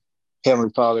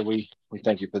Heavenly Father, we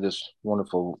thank you for this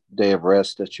wonderful day of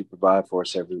rest that you provide for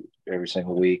us every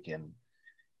single week, and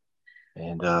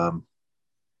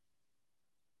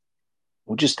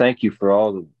we just thank you for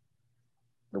all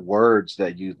the words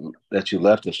that you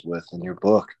left us with in your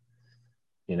book.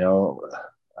 You know,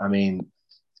 I mean,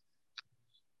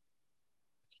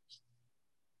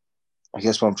 I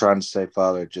guess what I'm trying to say,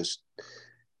 Father, just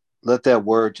let that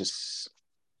word just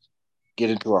get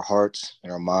into our hearts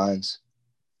and our minds,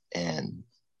 and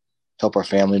help our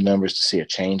family members to see a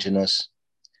change in us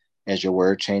as your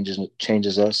word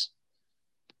changes us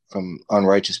from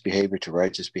unrighteous behavior to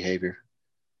righteous behavior.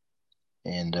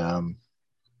 And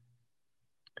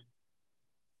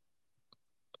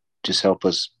just help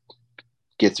us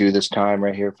get through this time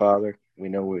right here, Father. We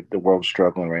know the world's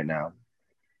struggling right now,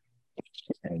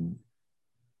 and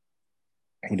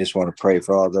we just want to pray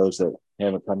for all those that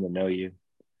haven't come to know you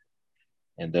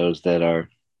and those that are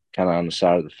kind of on the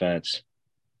side of the fence.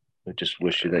 We just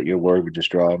wish you that your word would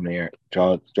just draw them near,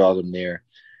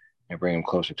 and bring them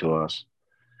closer to us.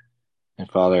 And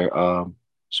Father,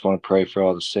 just want to pray for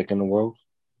all the sick in the world,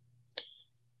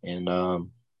 and if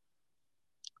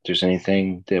there's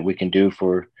anything that we can do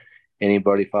for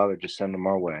anybody, Father, just send them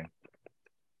our way.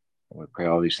 And we pray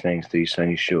all these things through your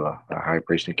Son Yeshua, our High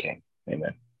Priest and King.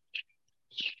 Amen.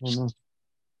 Amen.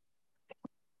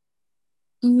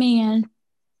 Man,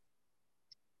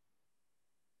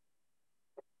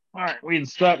 All right, we had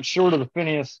stopped short of the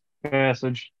Phineas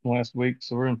passage last week,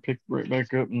 so we're going to pick right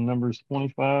back up in Numbers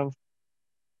 25,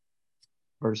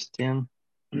 verse 10.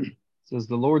 It says,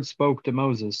 The Lord spoke to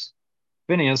Moses,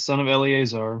 Phinehas, son of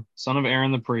Eleazar, son of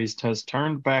Aaron the priest, has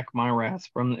turned back my wrath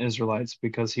from the Israelites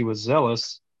because he was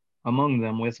zealous among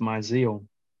them with my zeal,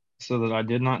 so that I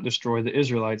did not destroy the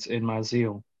Israelites in my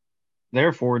zeal.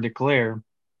 Therefore declare,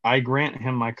 I grant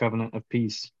him my covenant of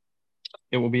peace.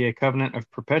 It will be a covenant of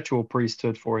perpetual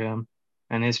priesthood for him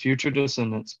and his future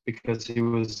descendants, because he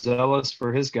was zealous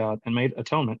for his God and made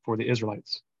atonement for the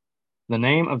Israelites. The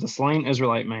name of the slain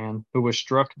Israelite man who was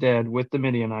struck dead with the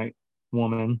Midianite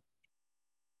woman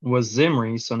was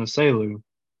Zimri, son of Salu,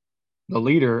 the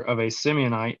leader of a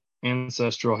Simeonite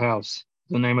ancestral house.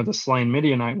 The name of the slain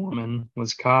Midianite woman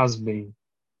was Cosbi,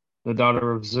 the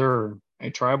daughter of Zur, a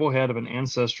tribal head of an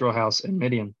ancestral house in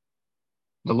Midian.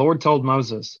 The Lord told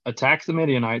Moses, Attack the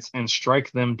Midianites and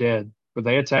strike them dead, for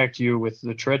they attacked you with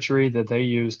the treachery that they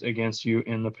used against you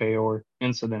in the Peor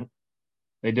incident.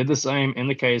 They did the same in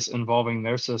the case involving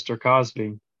their sister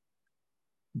Cosbi,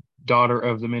 daughter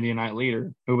of the Midianite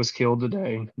leader, who was killed the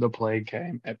day the plague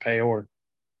came at Peor.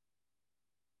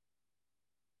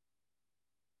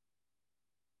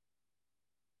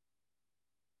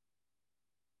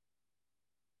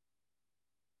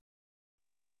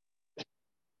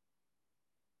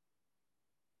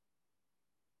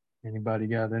 Anybody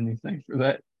got anything for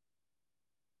that?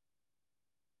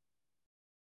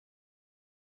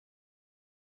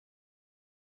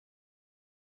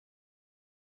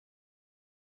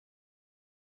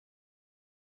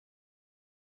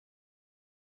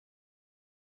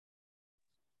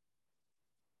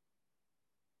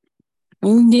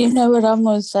 you know what I'm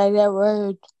going to say? That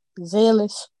word,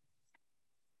 zealous.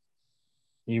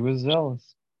 He was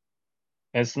zealous.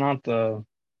 It's not the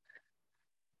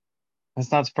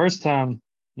it's not the first time,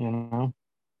 that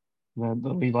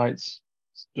the Levites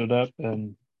stood up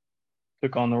and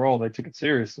took on the role. They took it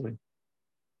seriously,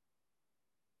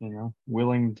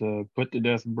 willing to put to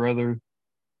death brother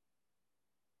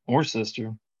or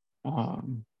sister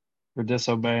um, for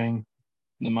disobeying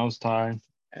the Most High,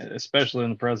 especially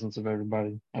in the presence of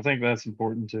everybody. I think that's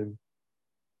important too.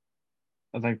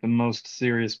 I think the most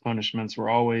serious punishments were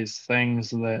always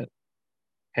things that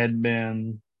had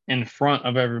been in front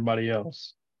of everybody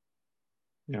else,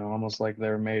 almost like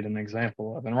they're made an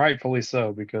example of, and rightfully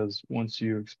so, because once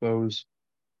you expose,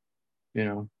 you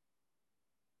know,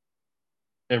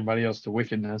 everybody else to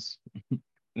wickedness,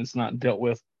 it's not dealt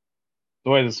with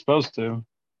the way it's supposed to.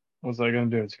 What's that going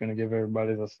to do? It's going to give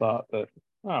everybody the thought that,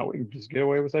 oh, we can just get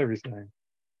away with everything.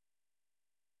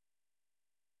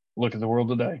 Look at the world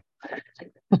today.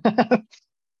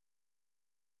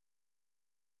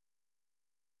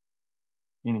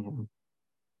 Anyhow.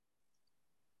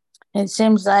 It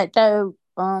seems like, though,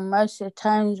 most of the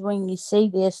times when you see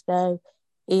this, though,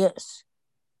 it's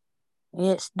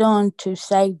it's done to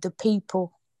save the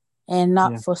people and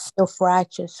not Yeah. for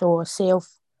self-righteous or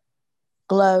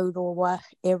self-gloat or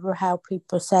whatever, how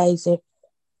people says it.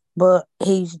 But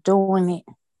he's doing it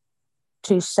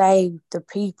to save the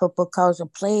people because a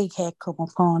plague had come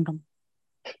upon them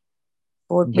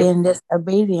for Yep. being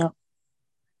disobedient.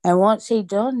 And once he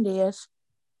done this,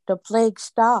 the plague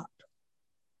stopped.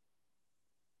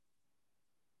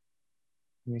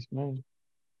 Yes, ma'am.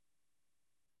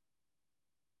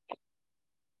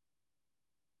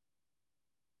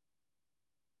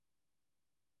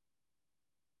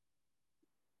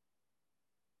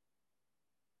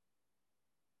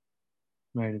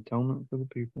 Made atonement for the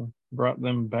people, brought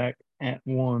them back at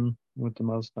one with the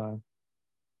Most High.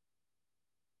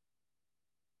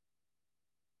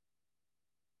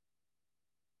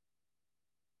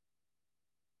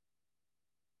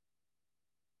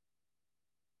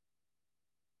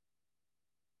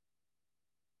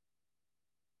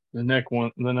 The next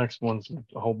one's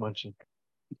a whole bunch of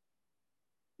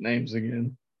names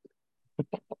again.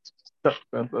 Stuff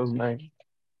about those names.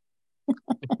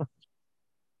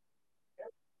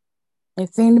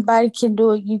 If anybody can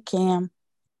do it, you can.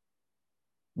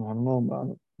 I don't know about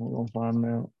it. We're gonna find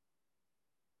out.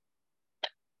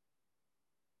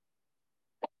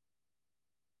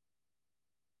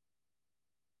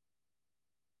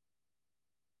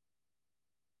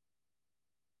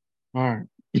 All right.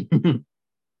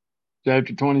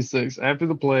 Chapter 26. After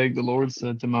the plague, the Lord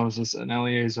said to Moses and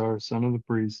Eleazar, son of the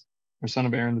priest, or son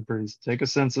of Aaron the priest, take a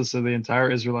census of the entire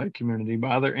Israelite community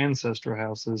by their ancestral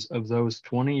houses of those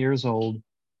 20 years old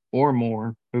or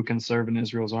more who can serve in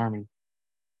Israel's army.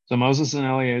 So Moses and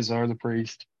Eleazar the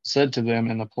priest said to them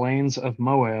in the plains of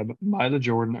Moab by the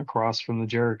Jordan across from the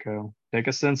Jericho, take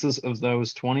a census of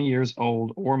those 20 years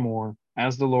old or more,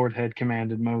 as the Lord had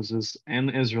commanded Moses and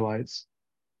the Israelites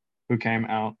who came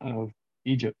out of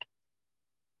Egypt.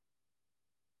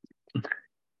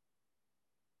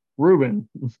 Reuben,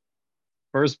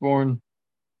 firstborn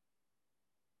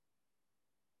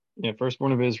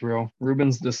of Israel,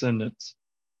 Reuben's descendants.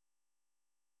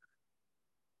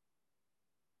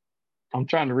 I'm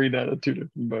trying to read out of two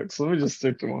different books. Let me just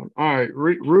stick to one. All right,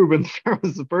 Reuben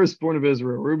was the firstborn of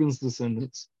Israel, Reuben's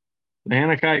descendants. The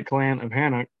Hanakite clan of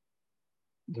Hanok,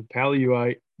 the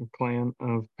Paluite clan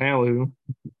of Palu,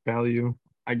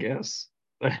 I guess.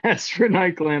 The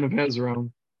Hezronite clan of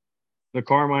Hezron, the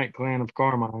Carmite clan of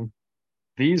Carmi.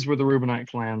 These were the Reubenite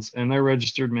clans, and their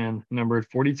registered men numbered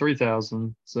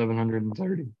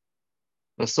 43,730.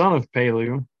 The son of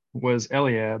Palu was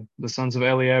Eliab. The sons of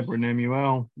Eliab were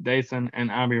Nemuel, Dathan,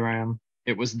 and Abiram.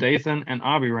 It was Dathan and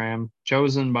Abiram,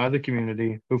 chosen by the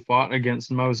community, who fought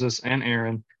against Moses and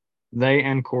Aaron. They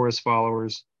and Korah's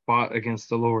followers fought against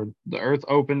the Lord. The earth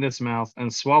opened its mouth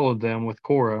and swallowed them with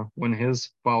Korah when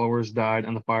his followers died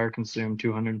and the fire consumed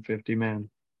 250 men.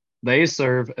 They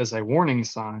serve as a warning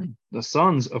sign. The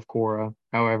sons of Korah,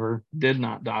 however, did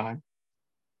not die.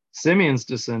 Simeon's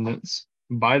descendants,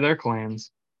 by their clans,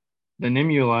 the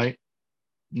Nemuelite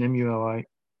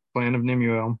clan of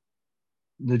Nemuel,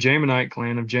 the Jaminite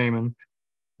clan of Jamin,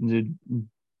 the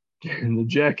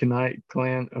Jachinite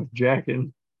clan of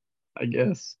Jachin, I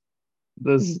guess,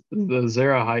 the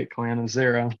Zerahite clan of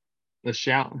Zerah, the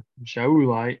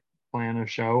Shaulite clan of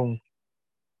Shaul.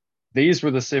 These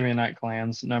were the Simeonite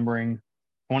clans, numbering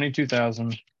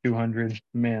 22,200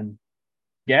 men.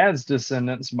 Gad's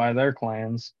descendants by their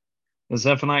clans, the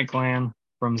Zephonite clan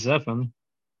from Zephon,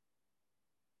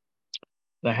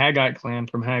 the Haggite clan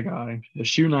from Haggai, the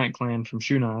Shunite clan from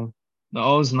Shunai, the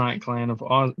Oznite clan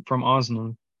from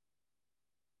Ozni,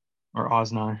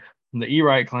 the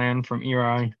Erite clan from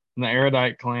Eri, the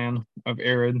Aradite clan of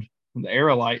Arad, the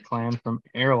Aralite clan from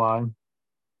Arali.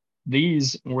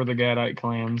 These were the Gadite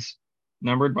clans,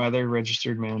 numbered by their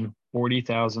registered men,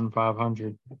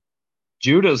 40,500.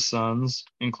 Judah's sons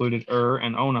included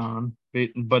and Onan,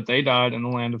 but they died in the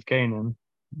land of Canaan.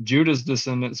 Judah's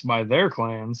descendants by their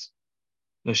clans,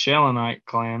 the Shalonite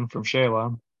clan from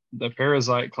Shelah, the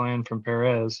Perizzite clan from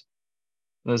Perez,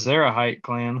 the Zerahite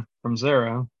clan from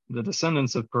Zerah, the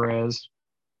descendants of Perez,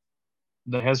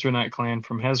 the Hezronite clan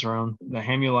from Hezron, the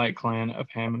Hamulite clan of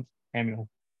Hamul.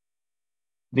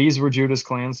 These were Judah's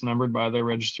clans numbered by their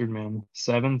registered men,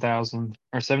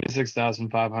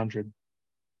 76,500.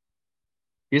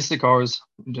 Issachar's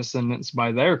descendants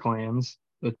by their clans,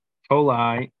 the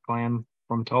Tolite clan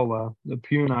from Tola, the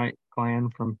Punite clan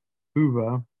from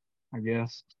Huva, I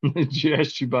guess, the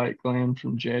Jeshubite clan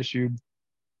from Jeshub,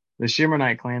 the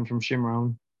Shimronite clan from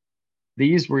Shimron.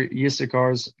 These were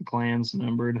Issachar's clans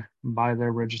numbered by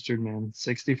their registered men,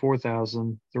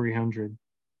 64,300.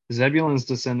 Zebulun's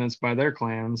descendants by their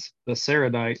clans, the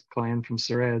Saradite clan from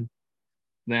Sered,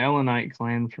 the Elonite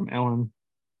clan from Elon,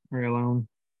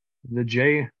 the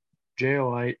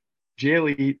Jaelite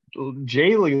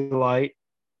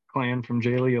clan from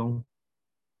Jaeleel.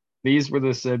 These were the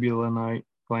Zebulunite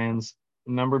clans,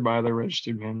 numbered by their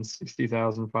registered men,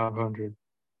 60,500.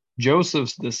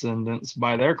 Joseph's descendants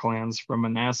by their clans from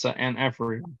Manasseh and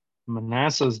Ephraim.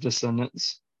 Manasseh's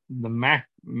descendants, the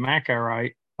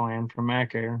Machirite clan from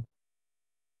Machir.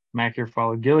 Machir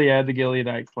followed Gilead, the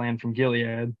Gileadite clan from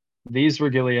Gilead. These were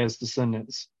Gilead's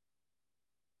descendants.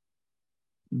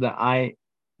 The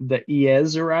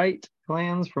Ezerite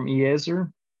clans from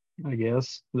Ezer, I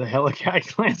guess. The Helikite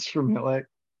clans from Helek.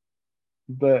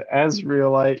 The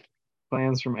Azraelite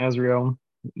clans from Azrael.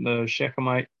 The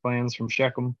Shechemite clans from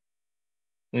Shechem.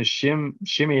 The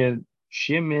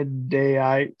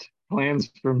Shimeidaite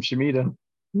clans from Shemitah.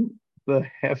 The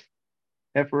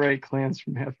Hephraite clans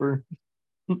from Hefer.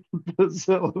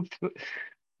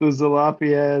 The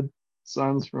Zelophehad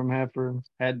sons from Hefer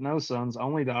had no sons,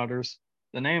 only daughters.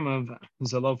 The name of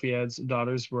Zelophehad's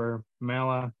daughters were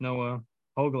Mahlah, Noah,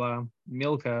 Hoglah,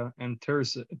 Milcah, and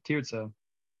Tirzah.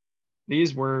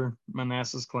 These were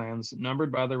Manasseh's clans,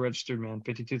 numbered by the registered men,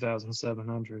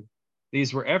 52,700.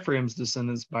 These were Ephraim's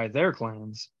descendants by their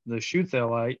clans, the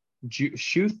Shuthelahite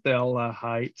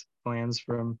clans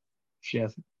from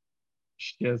Shuthelah.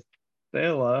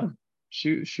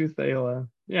 Shuthelah,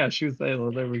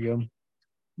 there we go.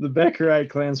 The Becherite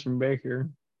clans from Becher.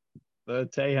 The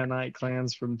Tahanite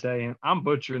clans from Tahan. I'm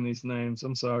butchering these names.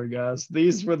 I'm sorry, guys.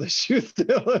 These were the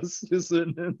Shuthelah's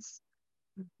descendants.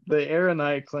 The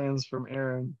Aaronite clans from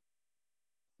Aaron.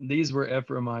 These were the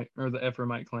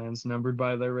Ephraimite clans, numbered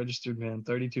by their registered men,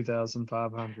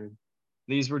 32,500.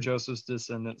 These were Joseph's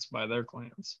descendants by their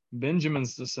clans.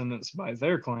 Benjamin's descendants by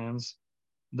their clans.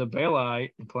 The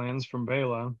Balaite clans from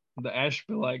Bala. The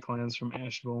Ashbelite clans from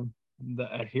Ashbel. The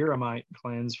Ahiramite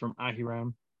clans from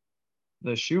Ahiram.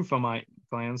 The Shuphamite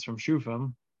clans from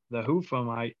Shupham. The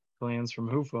Huphamite clans from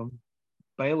Hupham.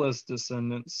 Bala's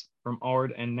descendants from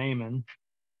Ard and Naaman.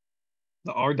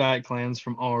 The Ardite clans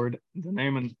from Ard, the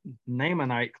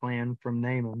Naamanite clan from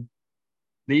Naaman.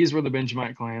 These were the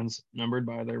Benjamite clans, numbered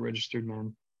by their registered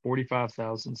men,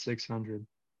 45,600.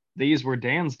 These were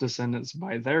Dan's descendants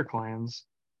by their clans.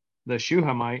 The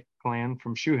Shuhamite clan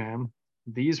from Shuham.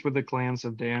 These were the clans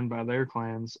of Dan by their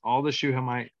clans. All the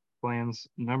Shuhamite clans,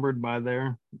 numbered by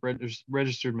their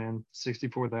registered men,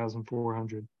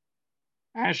 64,400.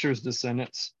 Asher's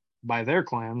descendants by their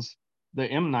clans. The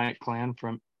Imnite clan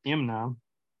from Imnah,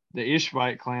 the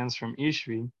Ishvite clans from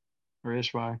Ishvi,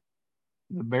 the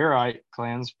Berite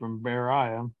clans from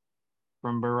Beriah,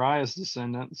 from Beriah's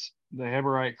descendants, the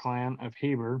Heberite clan of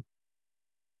Heber,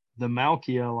 the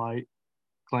Malchielite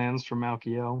clans from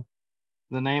Malchiel.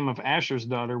 The name of Asher's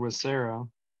daughter was Sarah.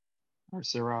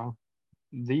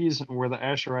 These were the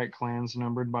Asherite clans,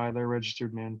 numbered by their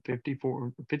registered men,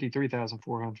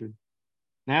 53,400.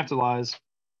 Naphtali's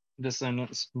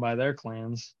descendants by their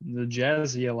clans, the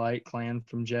Jazielite clan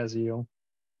from Jaziel,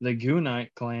 the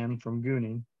Gunite clan from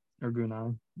Gunai,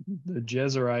 the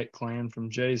Jezerite clan from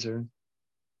Jazer,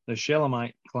 the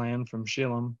Shelemite clan from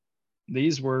Shilem.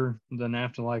 These were the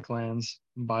Naphtali clans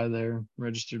by their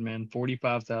registered men,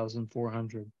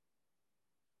 45,400.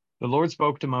 The Lord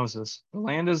spoke to Moses. The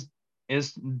land is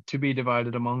to be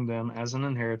divided among them as an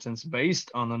inheritance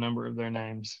based on the number of their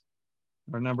names,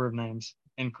 or number of names.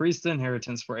 Increase the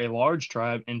inheritance for a large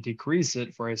tribe and decrease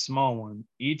it for a small one.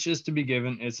 Each is to be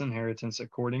given its inheritance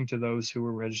according to those who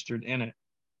were registered in it.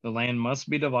 The land must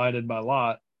be divided by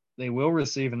lot. They will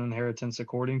receive an inheritance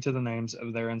according to the names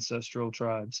of their ancestral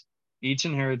tribes. Each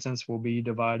inheritance will be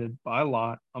divided by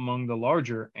lot among the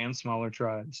larger and smaller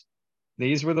tribes.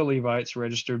 These were the Levites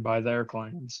registered by their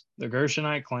clans. The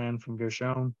Gershonite clan from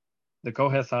Gershon, the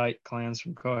Kohathite clans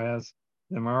from Kohath,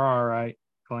 the Merarite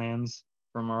clans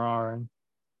from Merari.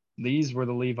 These were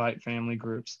the Levite family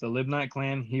groups: the Libnite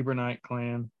clan, Hebronite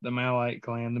clan, the Malite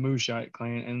clan, the Mushite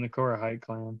clan, and the Korahite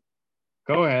clan.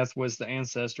 Kohath was the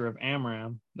ancestor of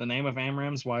Amram. The name of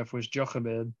Amram's wife was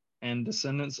Jochebed, and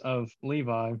descendants of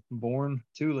Levi, born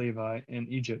to Levi in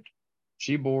Egypt.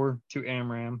 She bore to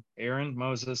Amram, Aaron,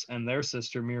 Moses, and their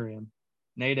sister Miriam.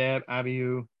 Nadab,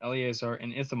 Abihu, Eleazar,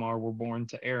 and Ithamar were born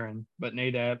to Aaron, but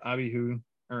Nadab,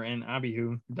 and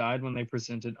Abihu died when they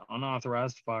presented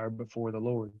unauthorized fire before the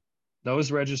Lord.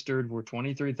 Those registered were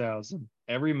 23,000,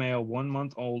 every male 1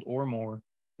 month old or more.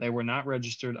 They were not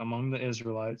registered among the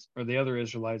Israelites or the other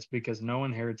Israelites because no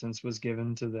inheritance was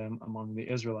given to them among the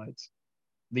Israelites.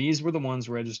 These were the ones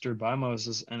registered by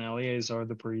Moses and Eleazar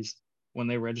the priest when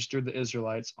they registered the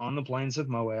Israelites on the plains of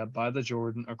Moab by the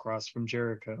Jordan across from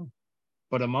Jericho.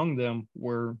 But among them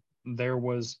there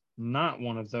was not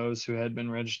one of those who had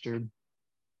been registered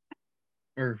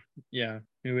who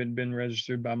had been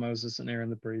registered by Moses and Aaron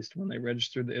the priest when they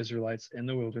registered the Israelites in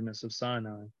the wilderness of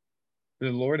Sinai. The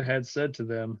Lord had said to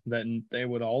them that they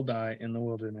would all die in the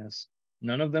wilderness.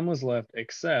 None of them was left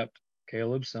except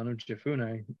Caleb son of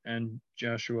Jephunneh and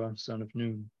Joshua son of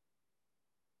Nun.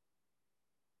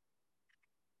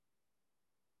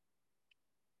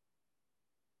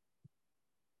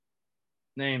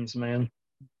 names, man.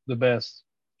 The best.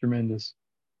 Tremendous.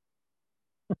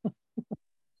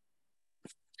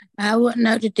 I wouldn't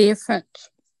know the difference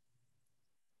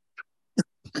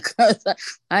because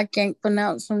I can't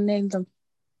pronounce them neither.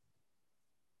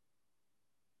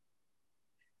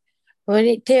 But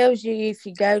it tells you if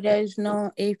you go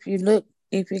if you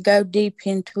go deep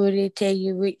into it, it tells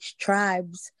you which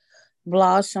tribes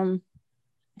blossom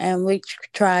and which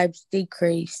tribes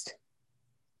decreased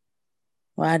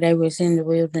while they was in the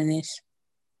wilderness.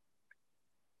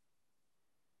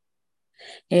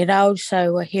 It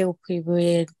also will help you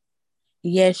with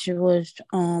Yeshua's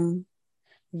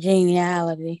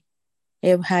genealogy.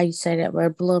 How you say that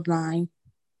word, bloodline.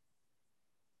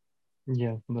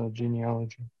 Yeah, the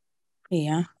genealogy.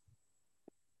 Yeah.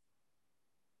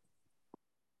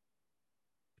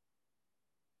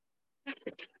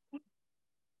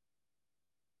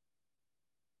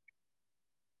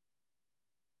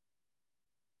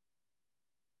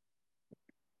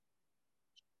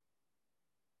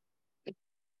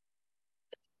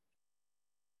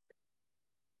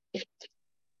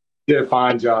 Did a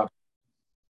fine job.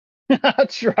 I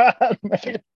tried,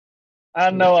 man.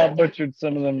 I know I butchered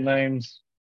some of them names.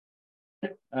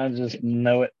 I just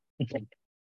know it.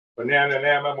 I'm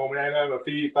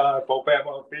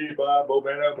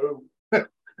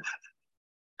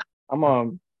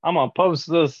gonna post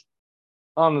this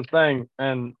on the thing,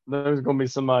 and there's gonna be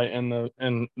somebody in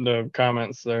the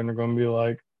comments there, and they're gonna be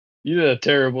like, "You did a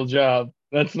terrible job.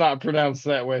 That's not pronounced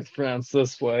that way. It's pronounced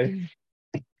this way."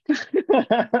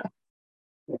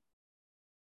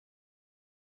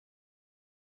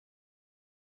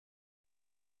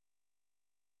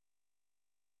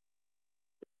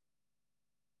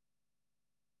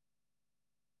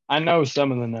 I know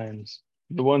some of the names,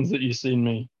 the ones that you see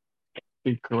me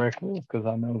speak correctly, because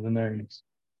I know the names.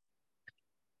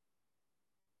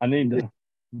 I need to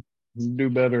do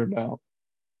better about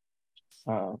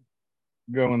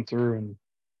going through, and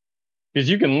because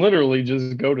you can literally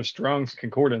just go to Strong's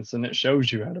Concordance and it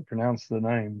shows you how to pronounce the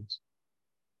names.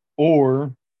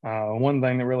 Or one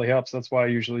thing that really helps, that's why I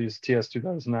usually use TS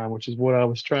 2009, which is what I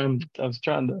was trying to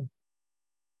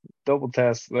double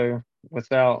test there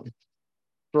without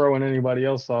throwing anybody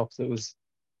else off that was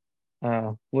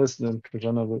listening, because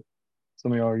I know that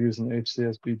some of y'all are using the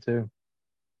HCSB too.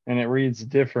 And it reads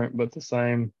different, but the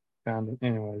same kind of,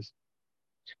 anyways.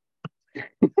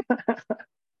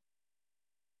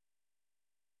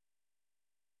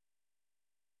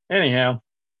 Anyhow.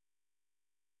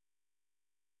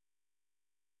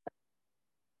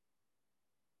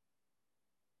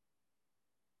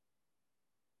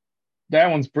 That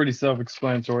one's pretty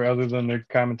self-explanatory, other than the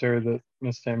commentary that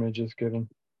Miss Tammy just given.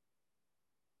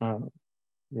 Yeah,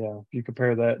 if you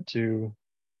compare that to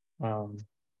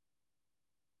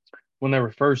when they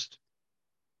were first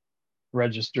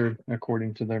registered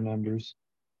according to their numbers,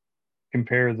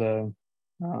 compare the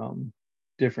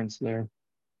difference there.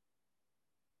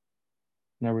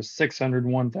 There was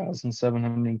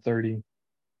 601,730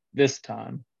 this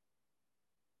time.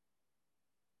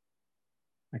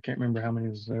 I can't remember how many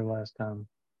was there last time.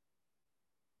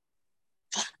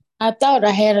 I thought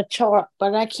I had a chart,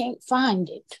 but I can't find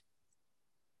it.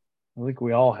 I think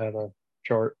we all had a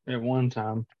chart at one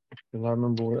time, because I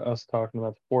remember us talking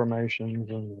about the formations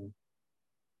and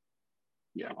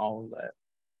all of that.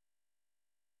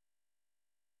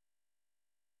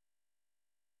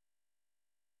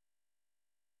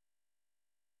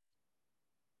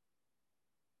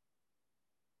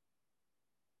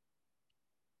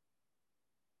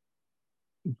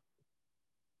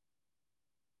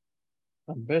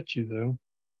 I bet you, though.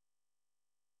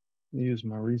 Use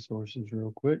my resources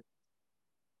real quick.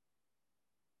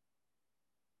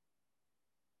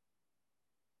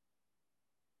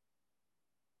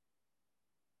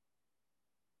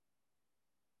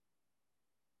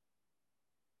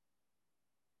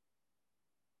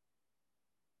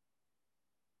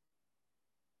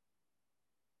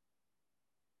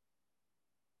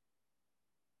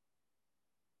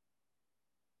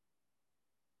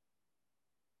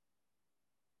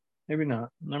 Maybe not.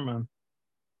 Never mind.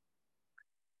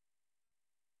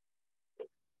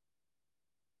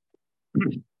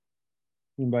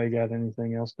 Anybody got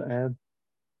anything else to add?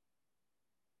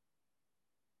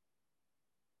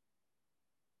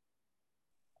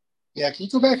 Yeah, can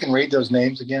you go back and read those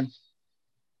names again?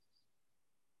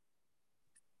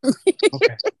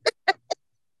 Okay.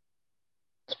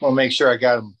 Just want to make sure I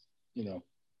got them,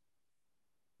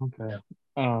 Okay.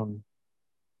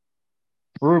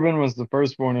 Reuben was the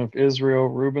firstborn of Israel.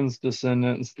 Reuben's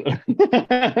descendants.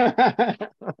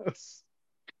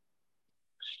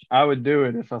 I would do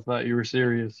it if I thought you were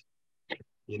serious.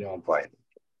 I'm playing.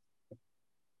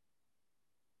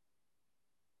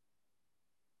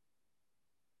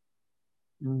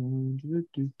 But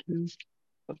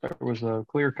there was a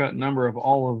clear-cut number of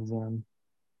all of them.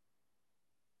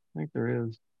 I think there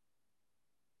is.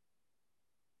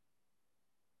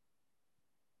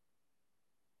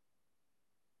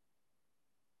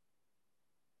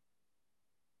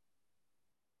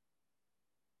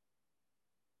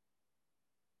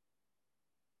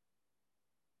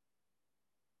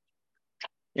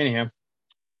 Anyhow,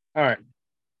 all right.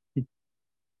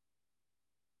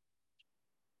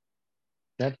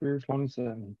 Chapter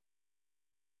 27.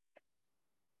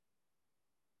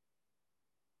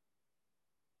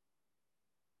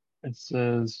 It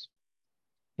says,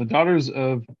 the daughters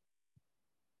of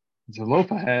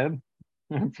Zelophehad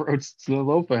approached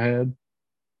Zelophehad,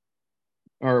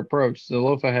 or approached.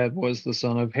 Zelophehad was the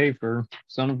son of Hafer,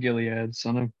 son of Gilead,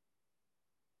 son of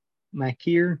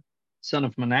Machir, son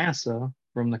of Manasseh,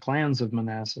 from the clans of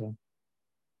Manasseh,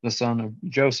 the son of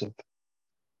Joseph.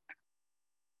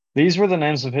 These were the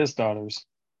names of his daughters: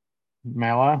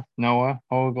 Mahlah, Noah,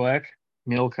 Hoglah,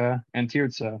 Milcah, and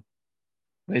Tirzah.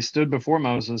 They stood before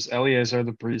Moses, Eleazar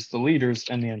the priest, the leaders,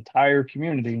 and the entire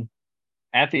community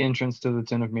at the entrance to the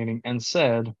tent of meeting, and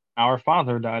said, our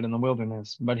father died in the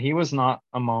wilderness, but he was not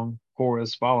among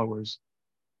Korah's followers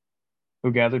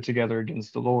who gathered together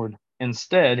against the Lord.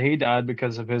 Instead, he died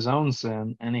because of his own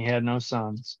sin, and he had no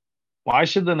sons. Why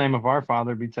should the name of our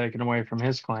father be taken away from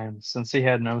his clan, since he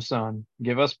had no son?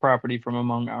 Give us property from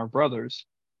among our brothers.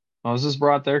 Moses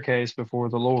brought their case before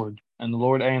the Lord, and the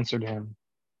Lord answered him,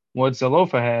 what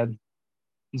Zelophehad's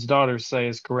daughters say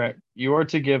is correct. You are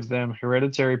to give them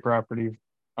hereditary property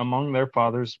among their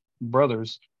father's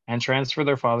brothers and transfer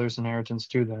their father's inheritance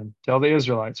to them. Tell the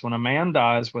Israelites, when a man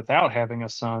dies without having a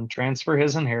son, transfer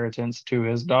his inheritance to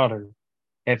his daughter.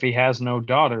 If he has no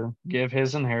daughter, give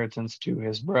his inheritance to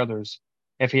his brothers.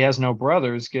 If he has no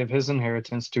brothers, give his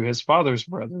inheritance to his father's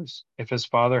brothers. If his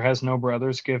father has no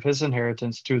brothers, give his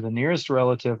inheritance to the nearest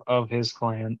relative of his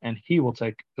clan, and he will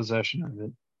take possession of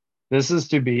it. This is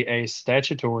to be a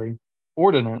statutory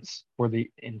ordinance for the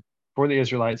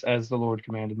Israelites, as the Lord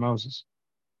commanded Moses.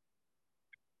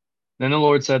 Then the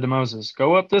Lord said to Moses,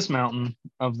 go up this mountain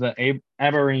of the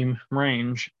Abarim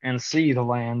range and see the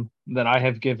land that I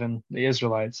have given the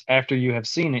Israelites. After you have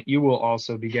seen it, you will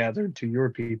also be gathered to your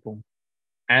people,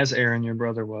 as Aaron your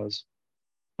brother was.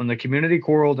 When the community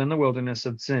quarreled in the wilderness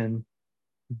of Sin,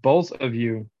 both of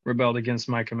you rebelled against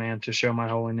my command to show my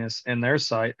holiness in their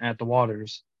sight at the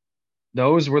waters.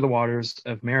 Those were the waters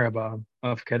of Meribah,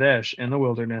 of Kadesh, in the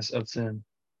wilderness of Sin.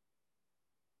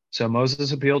 So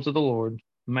Moses appealed to the Lord.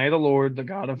 May the Lord, the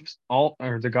God of all,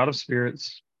 or the God of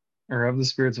spirits, or of the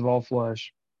spirits of all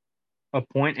flesh,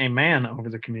 appoint a man over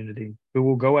the community who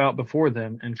will go out before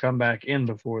them and come back in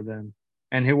before them,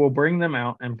 and who will bring them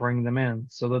out and bring them in,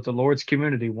 so that the Lord's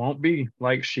community won't be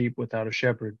like sheep without a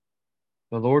shepherd.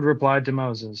 The Lord replied to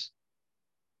Moses,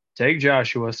 take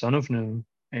Joshua, son of Nun,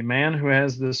 a man who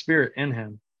has the Spirit in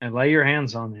him, and lay your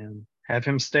hands on him. Have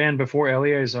him stand before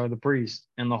Eleazar the priest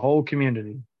and the whole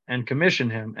community, and commission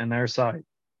him in their sight.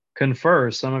 Confer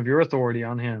some of your authority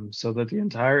on him, so that the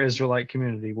entire Israelite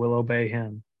community will obey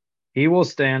him. He will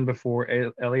stand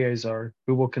before Eleazar,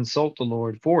 who will consult the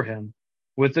Lord for him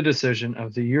with the decision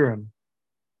of the Urim.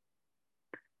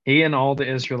 He and all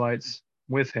the Israelites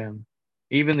with him,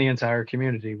 even the entire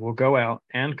community, will go out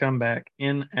and come back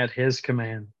in at his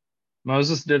command.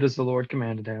 Moses did as the Lord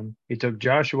commanded him. He took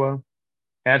Joshua,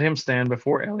 had him stand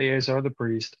before Eleazar the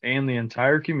priest and the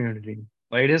entire community,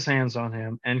 laid his hands on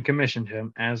him, and commissioned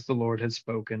him as the Lord had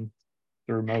spoken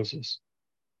through Moses.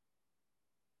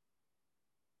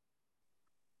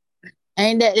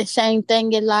 Ain't that the same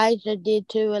thing Elijah did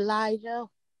to Elijah?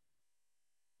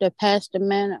 The pastor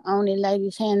man only laid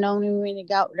his hand on him when he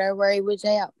got there where he was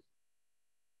at.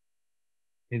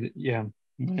 Yeah,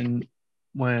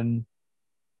 when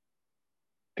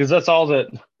because that's all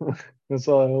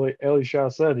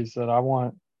Elisha said. He said, I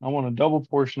want a double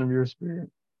portion of your spirit.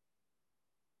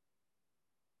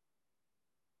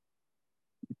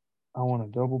 I want a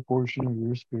double portion of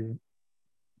your spirit.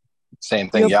 Same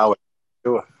thing Yahweh.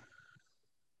 Sure.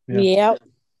 Yeah. Yep.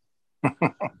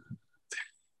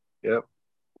 Yep.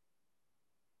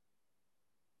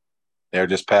 They're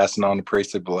just passing on the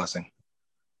priestly blessing.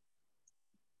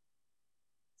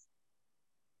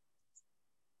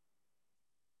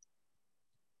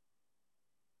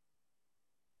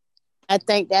 I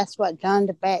think that's what John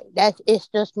the Baptist, it's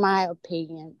just my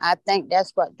opinion. I think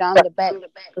that's what John the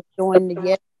Baptist was doing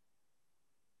together.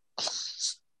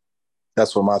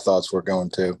 That's what my thoughts were going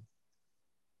to.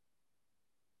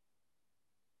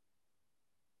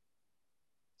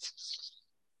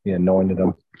 He anointed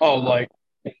them. Oh, like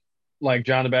like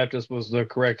John the Baptist was the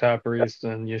correct high priest,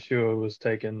 and Yeshua was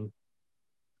taking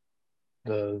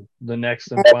the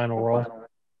next and final role.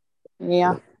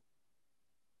 Yeah.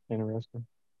 Interesting.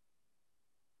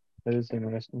 That is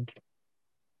interesting.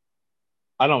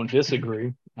 I don't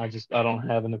disagree. I don't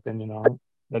have an opinion on it.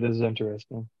 That is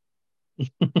interesting.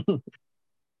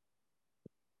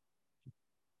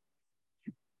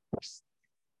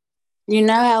 You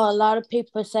know how a lot of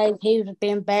people say he was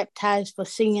being baptized for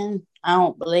sin? I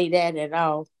don't believe that at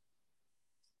all.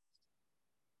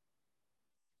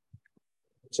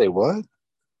 Say what?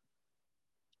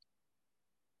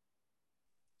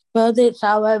 But it's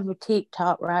all over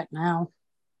TikTok right now.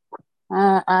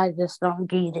 I just don't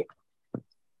get it.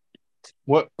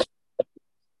 What?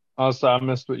 Also, I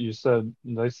missed what you said.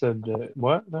 They said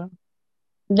what? Then?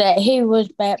 That he was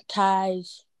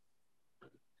baptized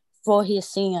for his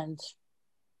sins.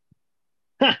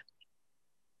 I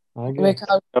guess.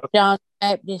 Because John the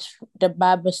Baptist, the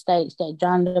Bible states that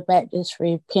John the Baptist's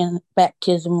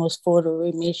baptism was for the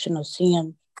remission of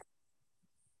sin.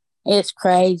 It's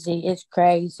crazy. It's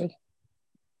crazy.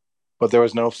 But there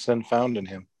was no sin found in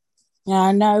him. Yeah,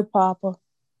 I know, Papa.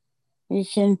 You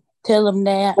can tell him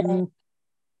that, and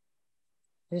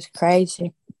it's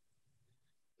crazy.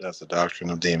 That's the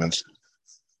doctrine of demons.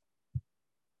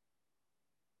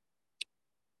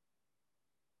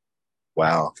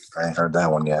 Wow, I ain't heard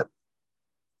that one yet.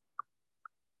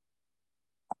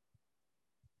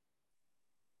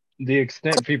 The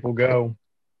extent people go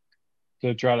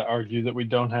to try to argue that we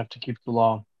don't have to keep the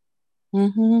law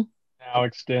now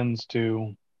extends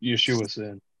to Yeshua's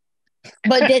sin.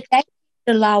 But did they keep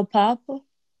the law, Papa?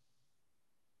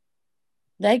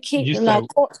 They keep You the law.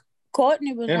 said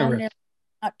Courtney was on there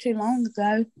not too long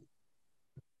ago.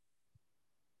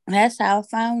 That's how I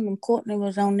found them. Courtney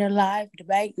was on there live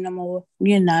debating them, or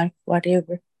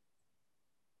whatever.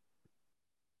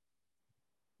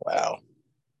 Wow.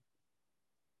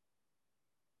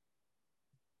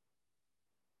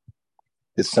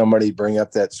 Did somebody bring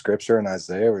up that scripture in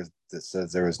Isaiah that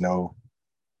says there was no?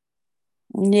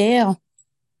 Yeah.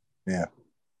 Yeah.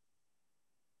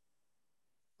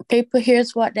 People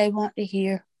hears what they want to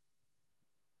hear.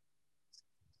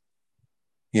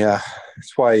 Yeah,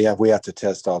 that's why we have to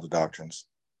test all the doctrines.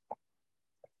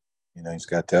 You just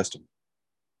got to test them.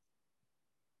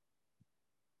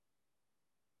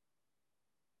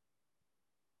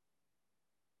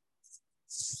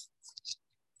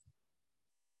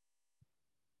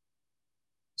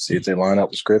 See if they line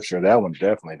up with scripture. That one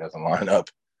definitely doesn't line up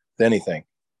with anything.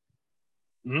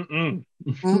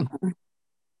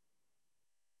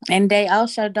 And they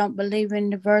also don't believe in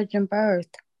the virgin birth.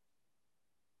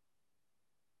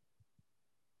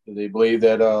 Do they believe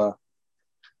that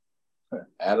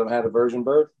Adam had a virgin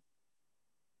birth?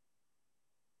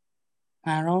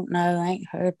 I don't know. I ain't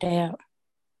heard that.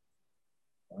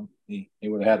 Well, he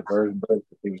would have had a virgin birth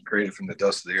if he was created from the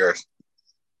dust of the earth.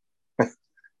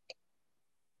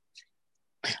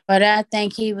 But I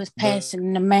think he was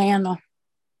passing the mantle.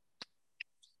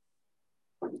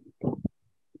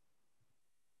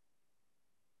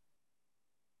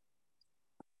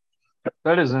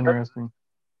 That is interesting.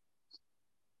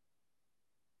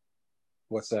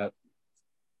 What's that?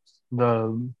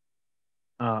 The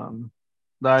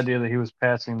idea that he was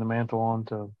passing the mantle on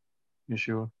to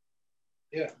Yeshua.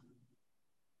 Yeah.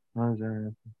 That is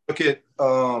interesting. Look at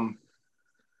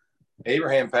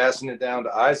Abraham passing it down to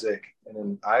Isaac, and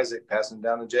then Isaac passing it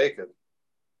down to Jacob,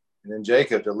 and then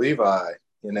Jacob to Levi.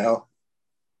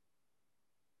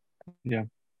 Yeah.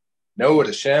 Noah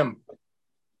to Shem,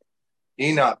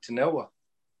 Enoch to Noah.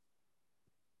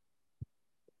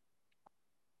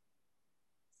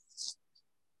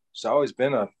 There's always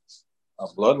been a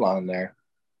bloodline there.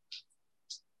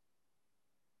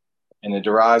 And it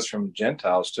derives from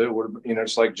Gentiles too.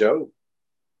 Just like Job.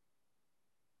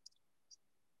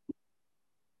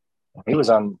 He was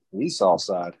on Esau's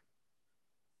side.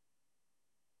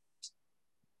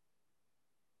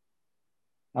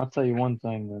 I'll tell you one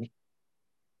thing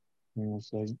that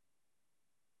say.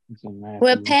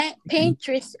 Well,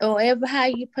 Pinchas, or ever how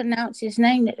you pronounce his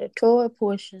name, that the Torah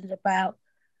portion is about.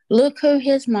 Look who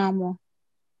his mama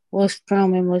was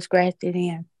from and was grafted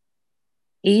in.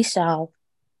 Esau.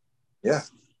 Yeah.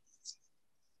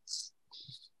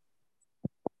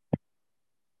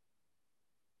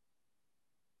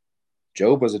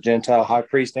 Job was a Gentile high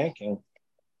priest and king.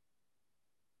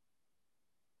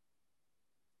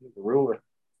 He was the ruler.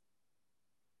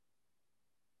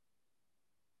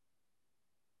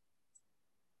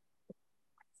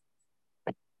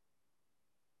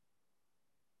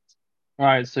 All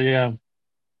right, so yeah.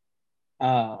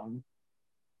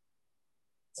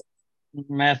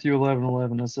 Matthew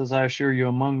 11:11. It says, I assure you,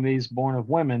 among these born of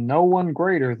women, no one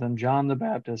greater than John the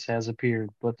Baptist has appeared,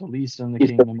 but the least in the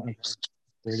kingdom of heaven is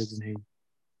greater than he.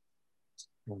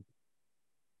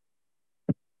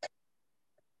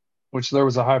 Which there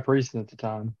was a high priest at the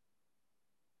time.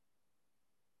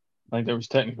 I think there was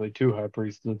technically two high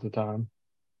priests at the time,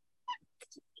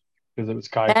 because it was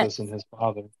Caiaphas and his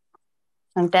father.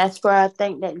 And that's where I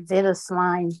think that zealous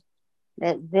line,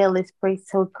 that zealous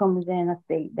priesthood comes in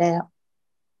effect there.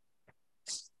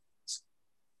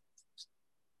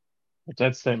 But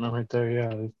that statement right there,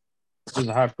 yeah. There's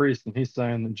a high priest, and he's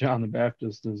saying that John the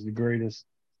Baptist is the greatest.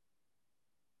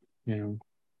 You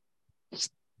know,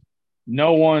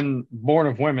 no one born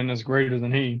of women is greater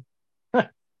than he.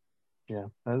 Yeah,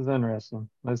 that's interesting.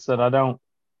 Like I said, I don't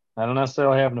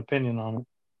necessarily have an opinion on it,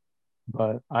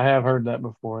 but I have heard that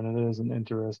before, and it is an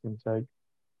interesting take.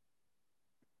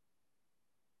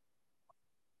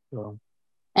 So,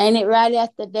 Ain't it right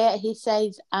after that he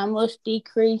says, I must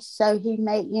decrease so he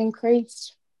may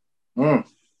increase?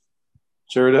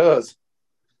 Sure does.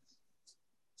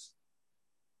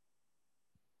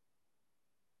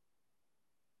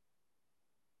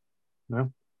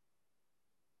 no.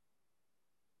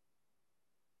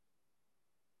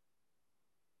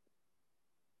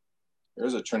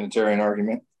 There's a Trinitarian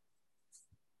argument.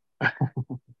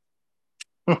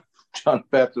 John the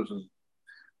Baptist was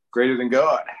greater than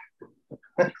God.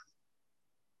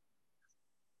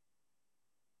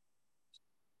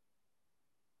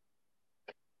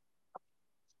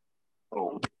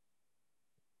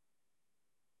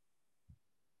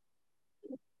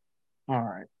 All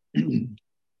right.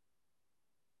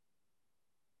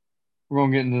 We're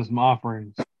going to get into some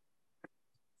offerings.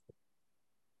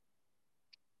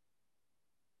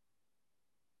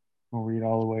 We'll read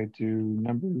all the way to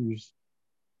Numbers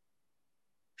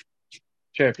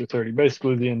chapter 30,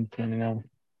 basically the end of 29.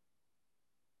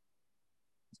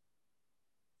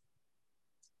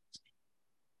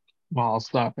 Well, I'll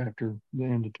stop after the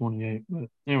end of 28. But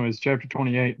anyways, chapter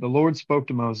 28, the Lord spoke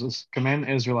to Moses, command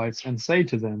the Israelites, and say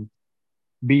to them,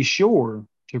 be sure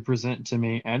to present to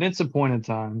me at its appointed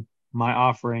time my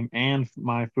offering and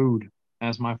my food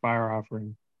as my fire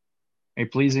offering, a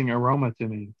pleasing aroma to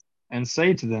me, and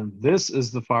say to them, this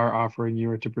is the fire offering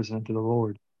you are to present to the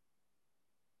Lord.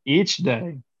 Each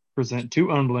day present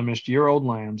 2 unblemished year-old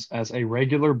lambs as a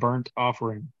regular burnt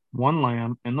offering, 1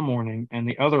 lamb in the morning and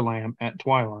the other lamb at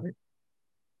twilight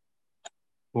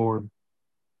or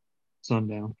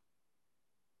sundown.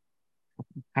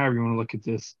 However you want to look at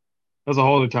this. That's a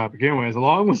whole other topic. Anyways,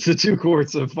 along with the 2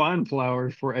 quarts of fine flour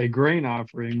for a grain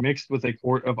offering mixed with a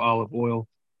quart of olive oil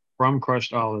from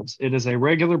crushed olives. It is a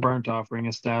regular burnt offering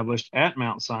established at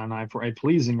Mount Sinai for a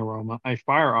pleasing aroma, a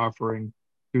fire offering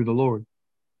to the Lord.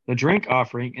 The drink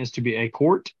offering is to be a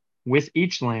quart with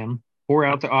each lamb. Pour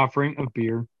out the offering of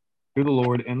beer to the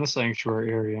Lord in the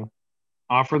sanctuary area.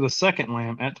 Offer the second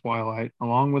lamb at twilight,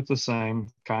 along with the same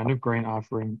kind of grain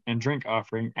offering and drink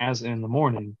offering as in the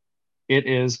morning. It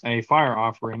is a fire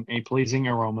offering, a pleasing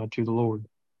aroma to the Lord.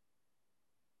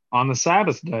 On the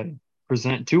Sabbath day,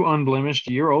 present 2 unblemished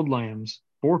year-old lambs,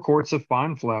 4 quarts of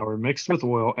fine flour mixed with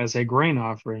oil as a grain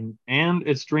offering and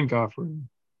its drink offering.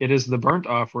 It is the burnt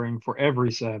offering for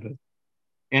every Sabbath,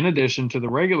 in addition to the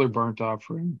regular burnt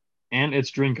offering and its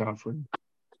drink offering.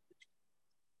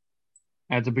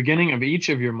 At the beginning of each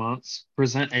of your months,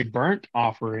 present a burnt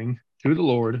offering to the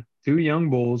Lord, 2 young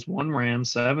bulls, 1 ram,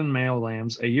 7 male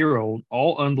lambs, a year old,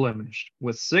 all unblemished,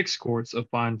 with 6 quarts of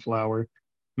fine flour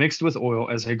mixed with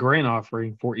oil as a grain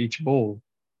offering for each bull,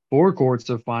 4 quarts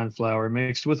of fine flour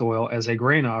mixed with oil as a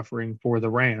grain offering for the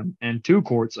ram, and 2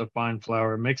 quarts of fine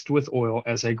flour mixed with oil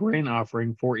as a grain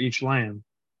offering for each lamb.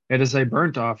 It is a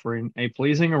burnt offering, a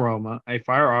pleasing aroma, a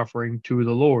fire offering to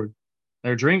the Lord.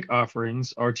 Their drink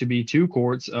offerings are to be 2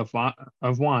 quarts of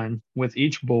wine with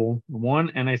each bull, 1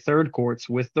 1/3 quarts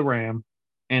with the ram,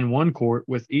 and 1 quart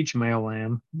with each male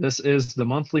lamb. This is the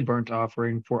monthly burnt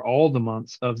offering for all the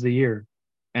months of the year.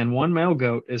 And 1 male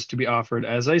goat is to be offered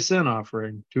as a sin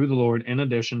offering to the Lord in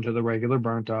addition to the regular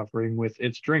burnt offering with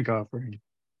its drink offering.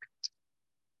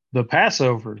 The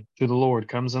Passover to the Lord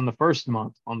comes in the 1st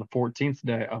month on the 14th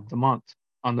day of the month.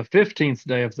 On the 15th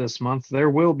day of this month,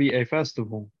 there will be a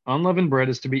festival. Unleavened bread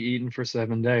is to be eaten for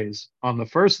 7 days. On the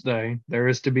 1st day, there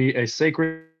is to be a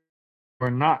sacred or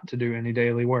not to do any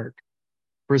daily work.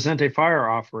 Present a fire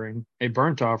offering, a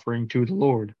burnt offering to the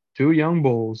Lord, 2 young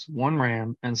bulls, 1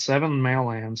 ram, and 7 male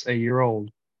lambs a year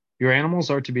old. Your animals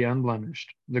are to be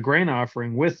unblemished. The grain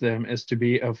offering with them is to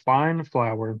be of fine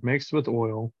flour mixed with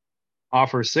oil.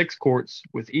 Offer 6 quarts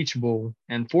with each bull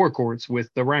and 4 quarts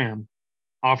with the ram.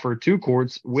 Offer 2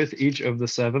 quarts with each of the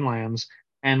 7 lambs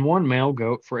and 1 male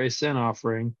goat for a sin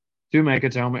offering to make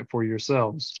atonement for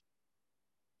yourselves.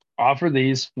 Offer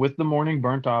these with the morning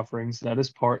burnt offerings, that is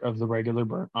part of the regular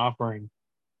burnt offering.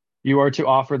 You are to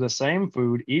offer the same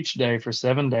food each day for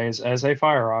 7 days as a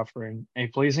fire offering, a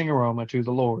pleasing aroma to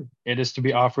the Lord. It is to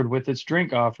be offered with its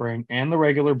drink offering and the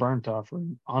regular burnt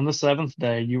offering. On the 7th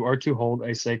day, you are to hold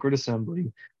a sacred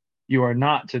assembly. You are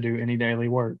not to do any daily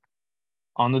work.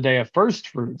 On the day of first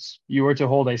fruits, you are to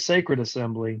hold a sacred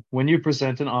assembly when you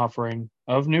present an offering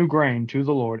of new grain to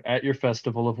the Lord at your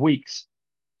festival of weeks.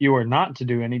 You are not to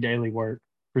do any daily work.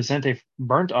 Present a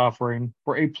burnt offering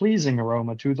for a pleasing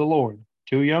aroma to the Lord,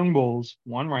 2 young bulls,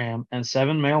 1 ram, and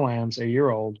 7 male lambs a year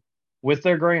old, with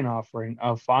their grain offering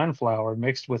of fine flour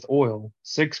mixed with oil,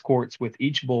 6 quarts with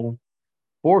each bull,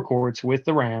 4 quarts with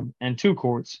the ram, and 2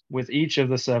 quarts with each of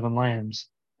the 7 lambs,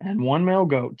 and 1 male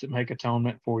goat to make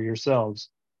atonement for yourselves.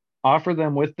 Offer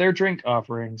them with their drink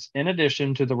offerings, in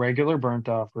addition to the regular burnt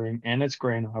offering and its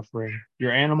grain offering.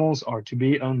 Your animals are to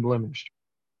be unblemished.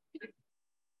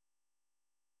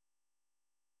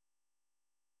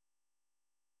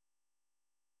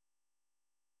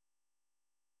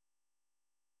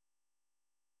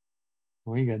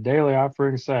 Well, you got daily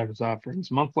offerings, Sabbath offerings,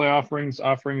 monthly offerings,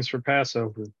 offerings for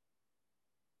Passover.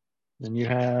 Then you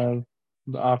have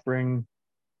the offering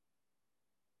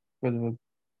for the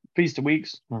Feast of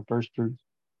Weeks, or first fruits.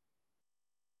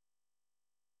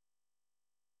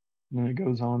 And then it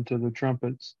goes on to the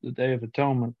trumpets, the Day of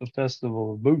Atonement, the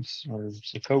Festival of Booths, or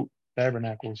Sukkot,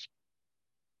 Tabernacles.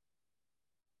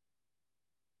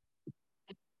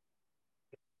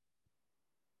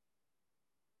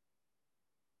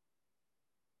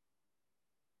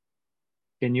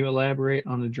 Can you elaborate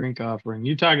on the drink offering?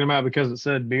 You talking about because it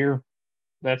said beer?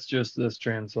 That's just this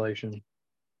translation.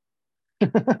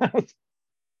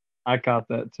 I caught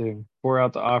that too. Pour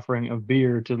out the offering of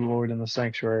beer to the Lord in the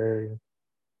sanctuary area.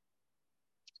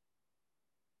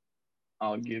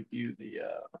 I'll give you the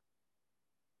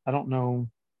I don't know.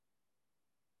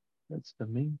 That's the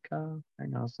Minka.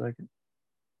 Hang on a second.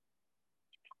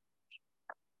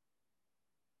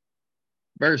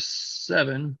 Verse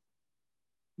 7.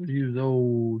 We'll use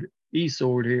old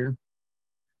E-sword here.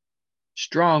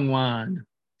 Strong wine,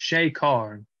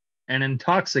 shakar, an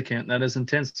intoxicant that is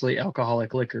intensely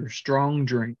alcoholic liquor, strong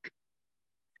drink.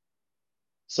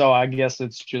 So I guess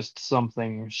it's just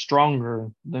something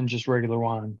stronger than just regular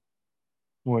wine,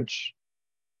 which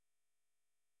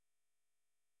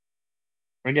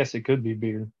I guess it could be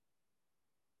beer.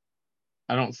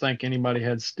 I don't think anybody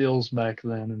had stills back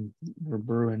then and were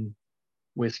brewing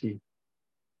whiskey.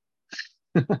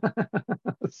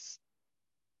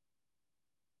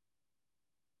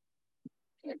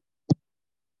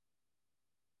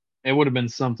 It would have been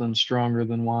something stronger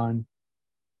than wine,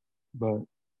 but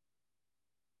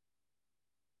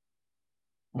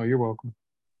oh, you're welcome.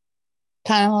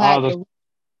 Kind of like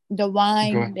the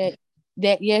wine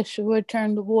that Yeshua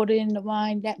turned the water into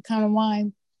wine, that kind of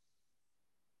wine.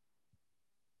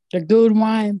 The good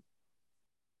wine.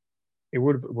 It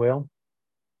would have, well,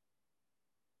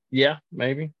 yeah,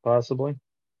 maybe, possibly.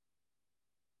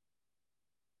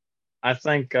 I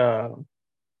think,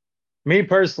 me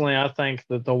personally, I think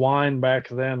that the wine back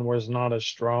then was not as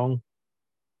strong.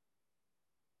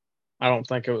 I don't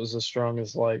think it was as strong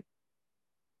as like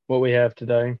what we have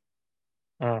today.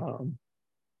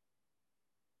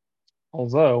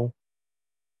 Although,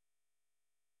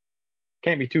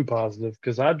 can't be too positive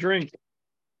because I drink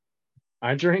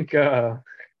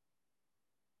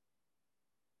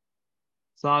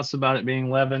sauce about it being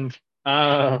leavened.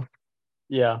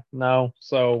 Yeah, no.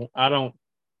 So I don't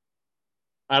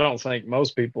think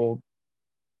most people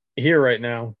here right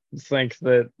now think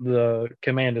that the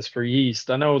command is for yeast.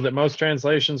 I know that most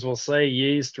translations will say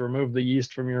yeast, remove the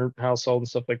yeast from your household and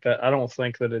stuff like that. I don't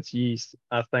think that it's yeast.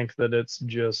 I think that it's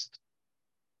just,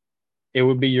 it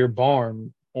would be your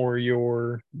barm or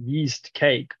your yeast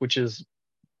cake, which is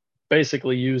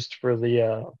basically used for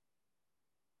the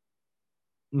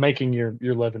making your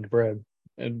leavened bread.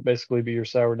 It'd basically be your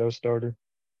sourdough starter.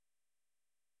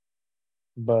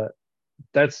 But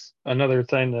that's another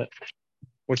thing that,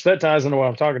 which that ties into what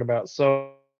I'm talking about.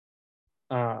 So,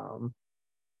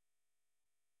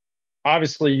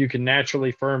 obviously, you can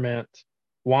naturally ferment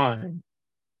wine.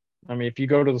 I mean, if you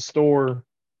go to the store,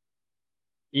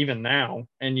 even now,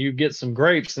 and you get some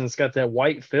grapes and it's got that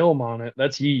white film on it,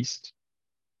 that's yeast.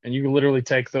 And you can literally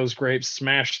take those grapes,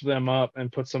 smash them up,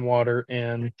 and put some water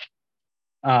in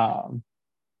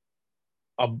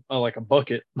like a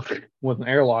bucket with an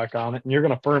airlock on it, and you're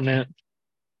going to ferment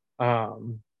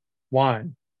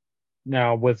wine.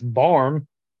 Now, with barm,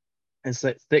 It's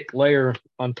that thick layer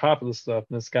on top of the stuff,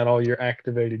 and it's got all your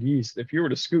activated yeast. If you were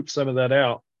to scoop some of that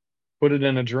out, put it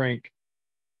in a drink,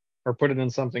 or put it in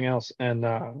something else,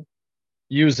 and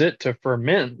use it to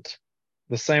ferment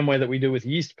the same way that we do with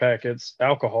yeast packets,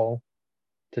 alcohol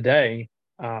today,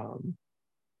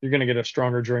 you're going to get a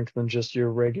stronger drink than just your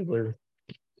regular.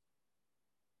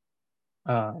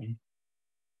 No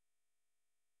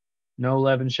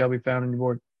leaven shall be found in your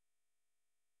board.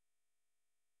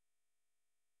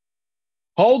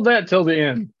 Hold that till the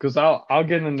end, because I'll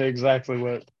get into exactly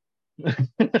what.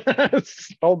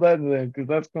 Hold that to the end, because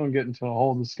that's going to get into a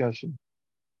whole discussion.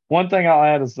 One thing I'll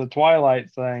add is the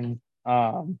twilight thing.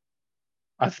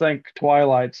 I think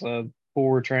twilight's a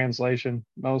poor translation.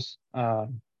 Most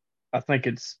I think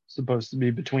it's supposed to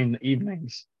be between the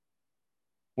evenings,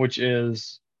 which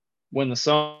is when the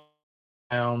sun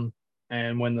goes down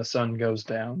and when the sun goes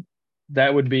down.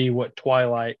 That would be what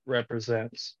twilight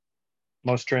represents.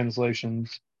 Most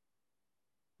translations,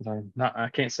 or not, I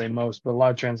can't say most, but a lot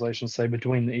of translations say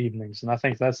between the evenings, and I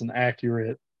think that's an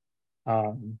accurate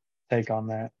take on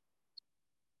that.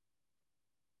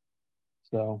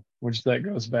 So, which that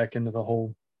goes back into the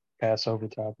whole Passover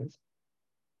topic.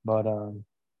 But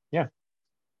yeah.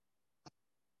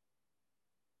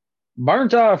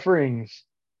 Burnt offerings.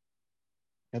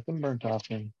 Get them burnt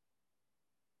offering.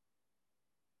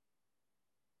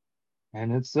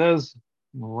 And it says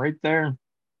right there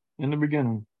in the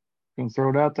beginning, I'm going to throw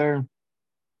it out there.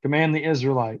 Command the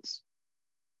Israelites.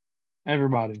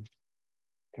 Everybody.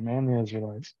 Command the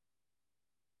Israelites.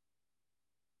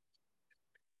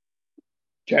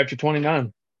 Chapter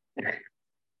 29.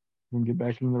 We'll get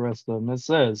back into the rest of them. It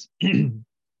says, you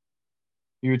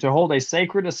are to hold a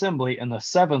sacred assembly in the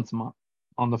 7th month.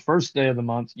 On the 1st day of the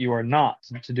month, you are not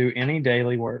to do any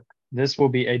daily work. This will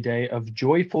be a day of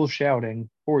joyful shouting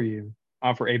for you.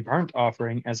 Offer a burnt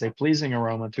offering as a pleasing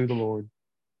aroma to the Lord.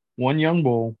 1 young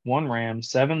bull, 1 ram,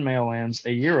 7 male lambs,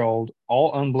 a year old,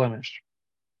 all unblemished,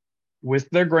 with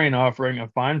their grain offering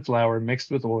of fine flour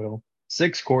mixed with oil,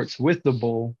 6 quarts with the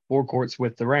bull, 4 quarts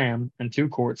with the ram, and 2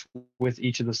 quarts with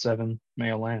each of the 7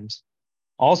 male lambs.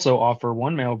 Also offer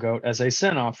 1 male goat as a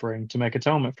sin offering to make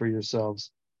atonement for yourselves.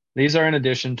 These are in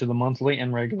addition to the monthly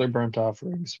and regular burnt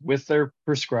offerings. With their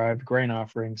prescribed grain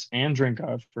offerings and drink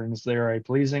offerings, they are a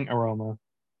pleasing aroma,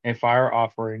 a fire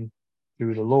offering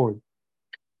to the Lord.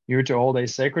 You are to hold a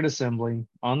sacred assembly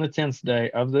on the 10th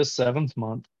day of this 7th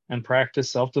month and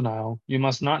practice self-denial. You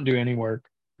must not do any work.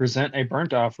 Present a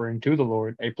burnt offering to the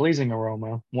Lord, a pleasing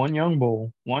aroma, 1 young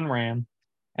bull, 1 ram,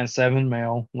 and 7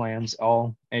 male lambs,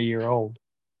 all a year old.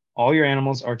 All your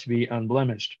animals are to be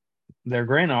unblemished. Their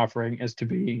grain offering is to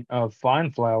be of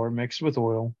fine flour mixed with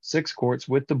oil, 6 quarts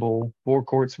with the bull, 4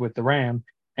 quarts with the ram,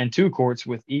 and 2 quarts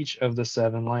with each of the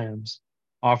 7 lambs.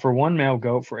 Offer 1 male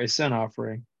goat for a sin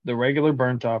offering. The regular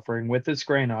burnt offering with its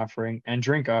grain offering and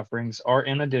drink offerings are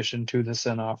in addition to the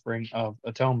sin offering of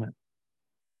atonement.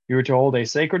 You are to hold a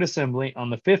sacred assembly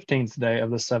on the 15th day of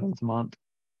the 7th month.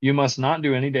 You must not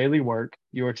do any daily work.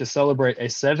 You are to celebrate a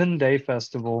 7-day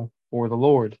festival for the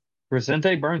Lord. Present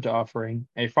a burnt offering,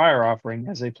 a fire offering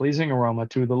as a pleasing aroma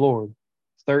to the Lord.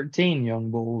 13 young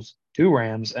bulls, 2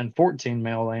 rams, and 14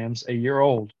 male lambs, a year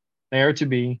old. They are to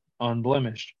be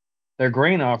unblemished. Their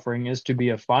grain offering is to be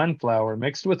of fine flour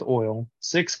mixed with oil,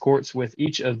 6 quarts with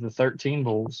each of the 13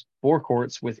 bulls, 4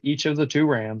 quarts with each of the 2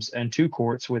 rams, and 2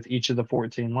 quarts with each of the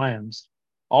 14 lambs.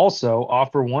 Also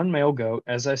offer 1 male goat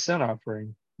as a sin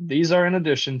offering. These are in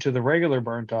addition to the regular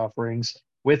burnt offerings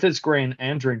with its grain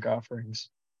and drink offerings.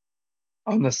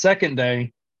 On the 2nd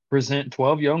day, present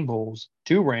 12 young bulls,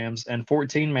 2 rams, and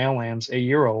 14 male lambs a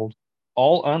year old,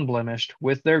 all unblemished,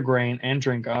 with their grain and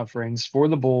drink offerings for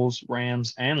the bulls,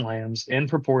 rams, and lambs in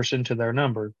proportion to their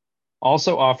number.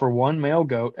 Also offer 1 male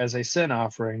goat as a sin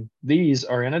offering. These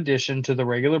are in addition to the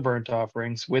regular burnt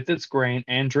offerings with its grain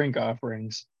and drink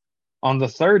offerings. On the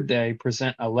 3rd day,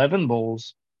 present 11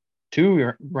 bulls,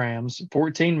 2 rams,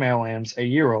 14 male lambs a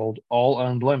year old, all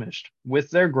unblemished, with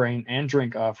their grain and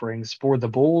drink offerings for the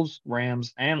bulls,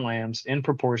 rams, and lambs in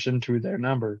proportion to their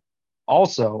number.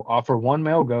 Also offer 1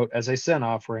 male goat as a sin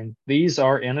offering. These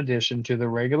are in addition to the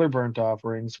regular burnt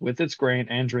offerings with its grain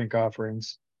and drink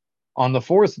offerings. On the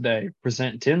 4th day,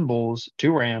 present 10 bulls,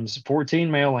 2 rams, 14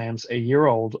 male lambs a year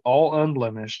old, all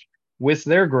unblemished, with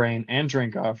their grain and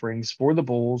drink offerings for the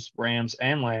bulls, rams,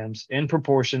 and lambs in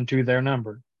proportion to their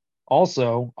number.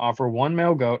 Also offer 1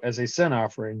 male goat as a sin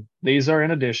offering. These are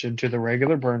in addition to the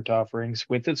regular burnt offerings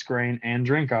with its grain and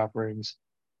drink offerings.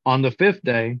 On the 5th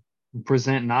day,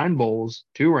 present 9 bulls,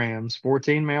 2 rams,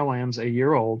 14 male lambs a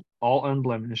year old, all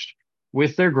unblemished,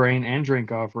 with their grain and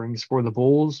drink offerings for the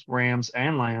bulls, rams,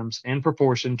 and lambs in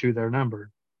proportion to their number.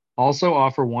 Also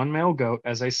offer one male goat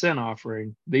as a sin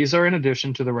offering. These are in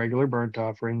addition to the regular burnt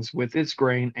offerings with its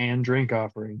grain and drink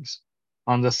offerings.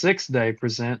 On the sixth day,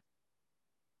 present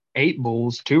 8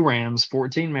 bulls, 2 rams,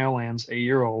 14 male lambs, a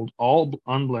year old, all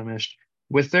unblemished,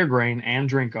 with their grain and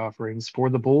drink offerings for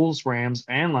the bulls, rams,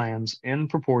 and lambs in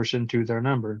proportion to their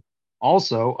number.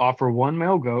 Also, offer one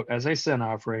male goat as a sin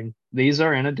offering. These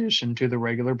are in addition to the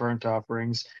regular burnt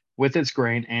offerings with its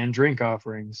grain and drink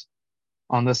offerings.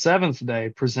 On the seventh day,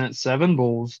 present 7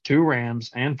 bulls, 2 rams,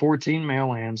 and 14 male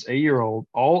lambs, a year old,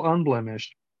 all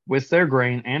unblemished, with their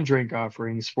grain and drink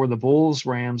offerings for the bulls,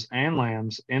 rams, and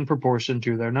lambs in proportion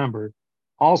to their number.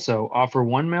 Also, offer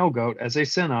one male goat as a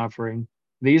sin offering.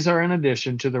 These are in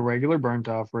addition to the regular burnt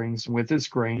offerings with its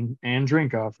grain and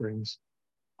drink offerings.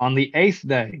 On the eighth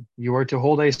day, you are to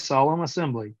hold a solemn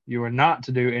assembly. You are not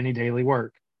to do any daily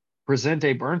work. Present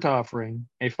a burnt offering,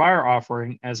 a fire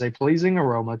offering as a pleasing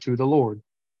aroma to the Lord.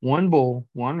 1 bull,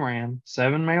 1 ram,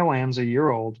 7 male lambs a year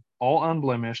old, all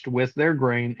unblemished, with their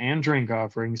grain and drink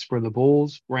offerings for the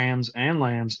bulls, rams, and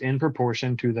lambs in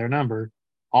proportion to their number.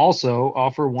 Also,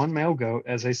 offer one male goat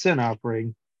as a sin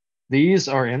offering. These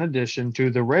are in addition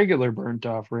to the regular burnt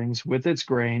offerings with its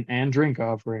grain and drink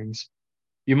offerings.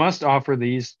 You must offer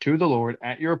these to the Lord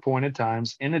at your appointed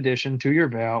times, in addition to your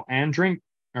vow and drink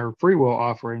or freewill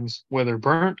offerings, whether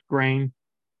burnt, grain,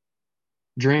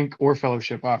 drink, or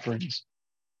fellowship offerings.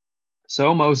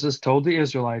 So Moses told the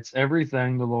Israelites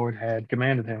everything the Lord had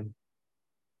commanded him.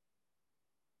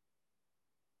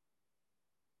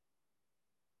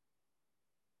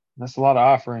 That's a lot of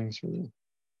offerings for it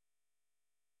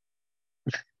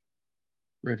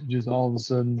to just all of a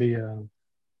sudden be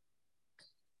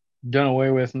done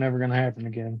away with, never going to happen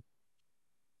again.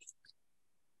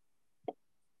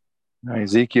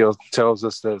 Ezekiel tells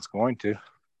us that it's going to.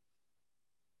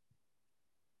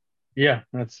 Yeah,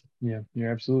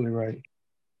 you're absolutely right.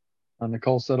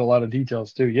 Nicole said a lot of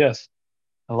details too. Yes,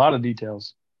 a lot of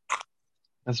details.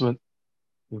 That's what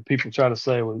people try to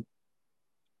say.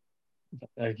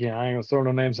 Again, I ain't gonna throw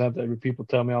no names out there, but people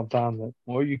tell me all the time that,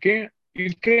 well, you can't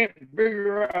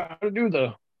figure out how to do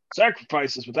the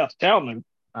sacrifices without the Talmud.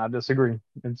 I disagree.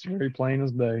 It's very plain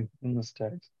as day in this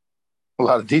text. A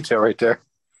lot of detail right there.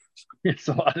 It's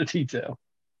a lot of detail.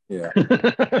 Yeah.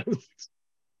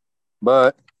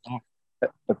 But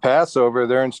the Passover,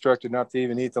 they're instructed not to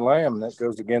even eat the lamb, and that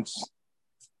goes against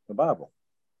the Bible.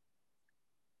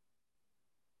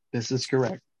 This is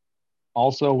correct.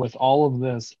 Also, with all of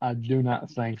this, I do not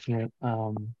think that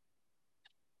I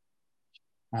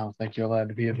don't think you're allowed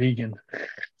to be a vegan.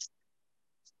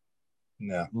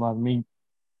 No. A lot of meat.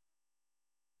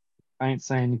 I ain't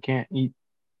saying you can't eat.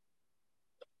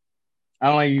 I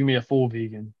don't think you can be a full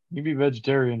vegan. You can be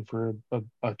vegetarian for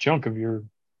a chunk of your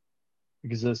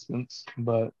existence,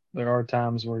 but there are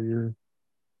times where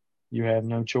you have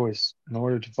no choice. In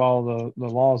order to follow the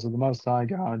laws of the Most High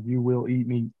God, you will eat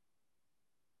meat.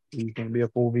 You can't be a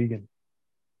full vegan.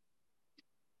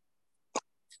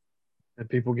 And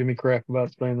people give me crap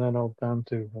about saying that all the time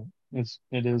too.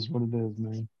 It is what it is,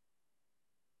 man.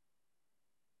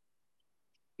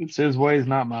 It's his ways,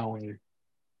 not my way.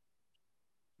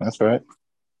 That's right.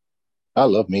 I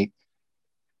love meat.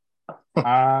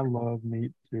 I love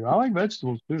meat too. I like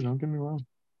vegetables too, don't get me wrong.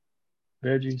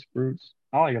 Veggies, fruits.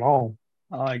 I like it all.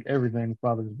 I like everything the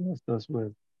Father's blessed us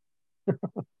with.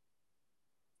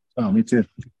 Oh, me too.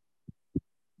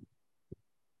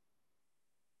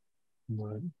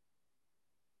 But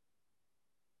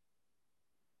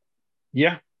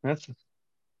yeah, that's a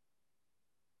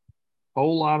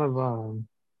whole lot of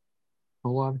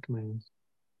commands.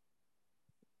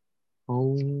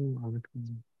 Whole lot of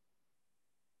commands.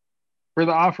 For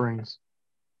the offerings.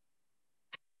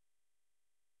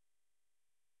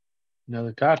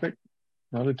 Another topic,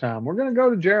 another time. We're gonna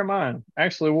go to Jeremiah.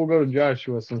 Actually, we'll go to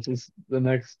Joshua since it's the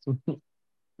next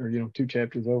or 2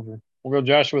 chapters over. We'll go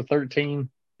Joshua 13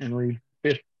 and read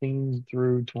 15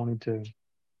 through 22.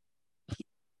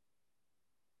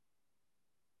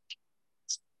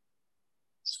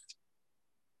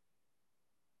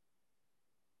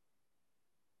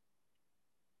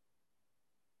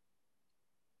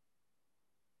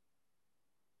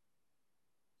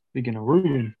 Speaking of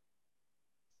Reuben,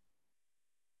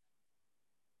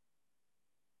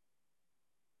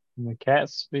 and the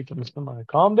cat's speaking to somebody.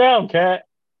 Calm down, cat.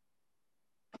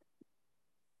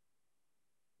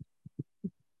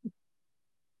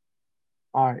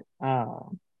 All right.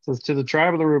 Says to the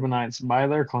tribe of the Reubenites by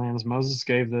their clans, Moses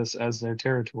gave this as their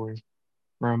territory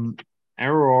from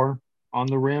Aroer on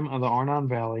the rim of the Arnon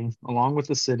Valley, along with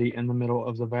the city in the middle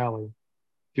of the valley,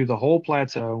 to the whole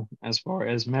plateau as far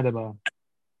as Medeba,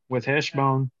 with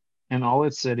Heshbon and all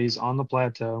its cities on the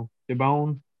plateau,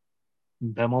 Dibon,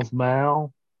 Bemoth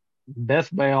Baal, Beth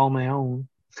Baal Meon,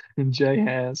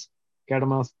 Jahaz,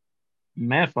 Kedemoth,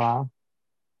 Mephah,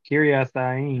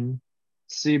 Kiriathaim,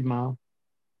 Sibma,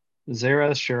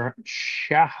 Zerah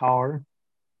Shahar,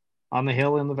 on the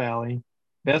hill in the valley,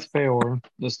 Beth Peor,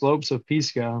 the slopes of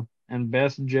Pisgah, and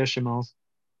Beth Jeshimoth,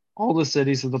 all the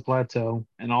cities of the plateau,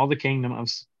 and all the kingdom of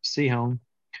Sihon,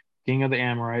 king of the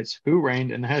Amorites, who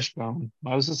reigned in Heshbon.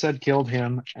 Moses had killed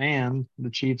him and the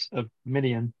chiefs of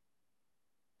Midian,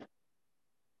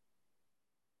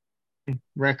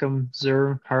 Rechem,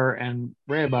 Zur, Hur, and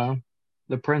Reba,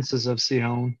 the princes of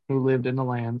Sihon, who lived in the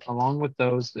land, along with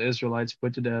those the Israelites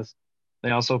put to death.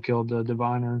 They also killed the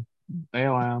diviner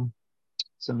Balaam,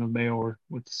 son of Beor,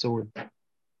 with the sword.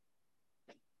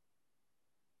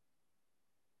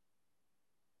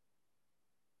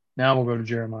 Now we'll go to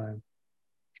Jeremiah.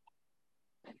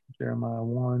 Jeremiah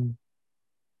 1,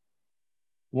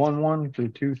 1 through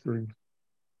 2, 3.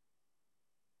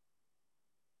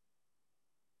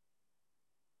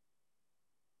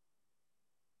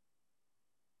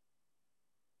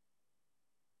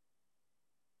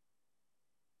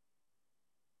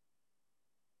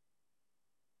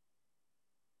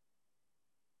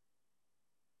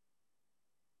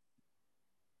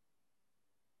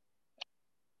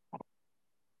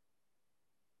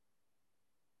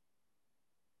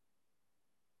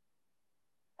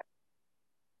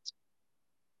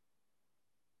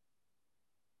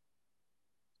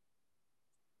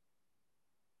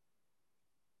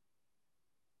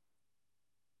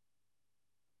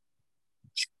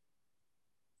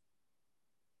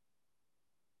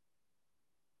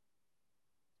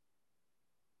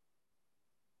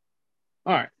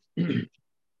 All right.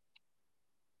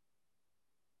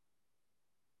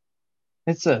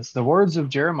 It says, the words of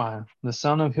Jeremiah, the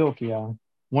son of Hilkiah,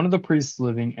 one of the priests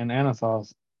living in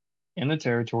Anathoth, in the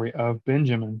territory of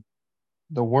Benjamin.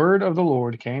 The word of the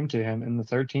Lord came to him in the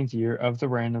 13th year of the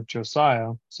reign of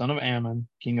Josiah, son of Ammon,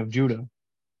 king of Judah.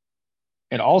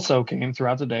 It also came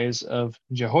throughout the days of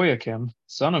Jehoiakim,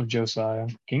 son of Josiah,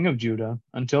 king of Judah,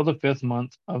 until the 5th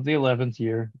month of the 11th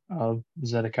year of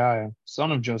Zedekiah,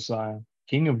 son of Josiah,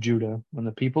 king of Judah, when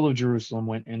the people of Jerusalem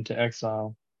went into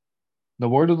exile. The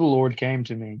word of the Lord came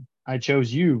to me. I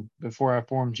chose you before I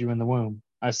formed you in the womb.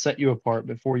 I set you apart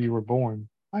before you were born.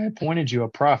 I appointed you a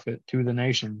prophet to the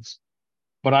nations.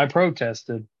 But I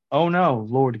protested, "Oh no,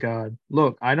 Lord God,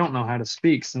 look, I don't know how to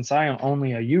speak, since I am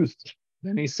only a youth."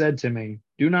 Then he said to me,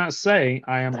 "Do not say,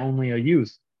 I am only a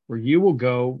youth, for you will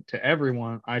go to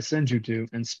everyone I send you to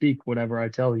and speak whatever I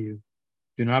tell you.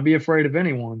 Do not be afraid of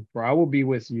anyone, for I will be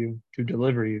with you to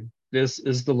deliver you. This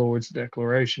is the Lord's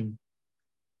declaration."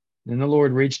 Then the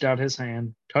Lord reached out his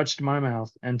hand, touched my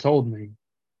mouth, and told me,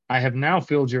 "I have now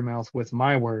filled your mouth with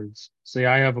my words. See,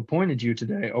 I have appointed you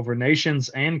today over nations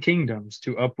and kingdoms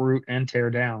to uproot and tear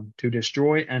down, to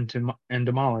destroy and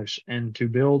demolish, and to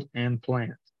build and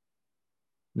plant."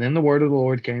 Then the word of the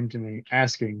Lord came to me,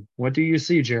 asking, "What do you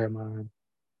see, Jeremiah?"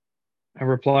 I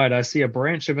replied, "I see a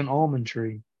branch of an almond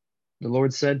tree." The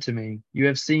Lord said to me, "You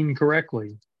have seen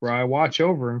correctly, for I watch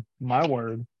over my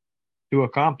word to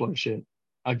accomplish it."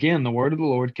 Again, the word of the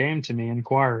Lord came to me,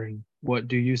 inquiring, "What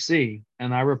do you see?"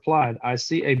 And I replied, "I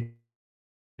see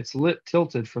it's lit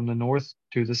tilted from the north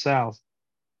to the south."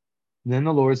 Then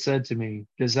the Lord said to me,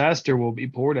 "Disaster will be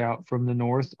poured out from the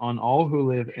north on all who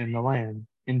live in the land.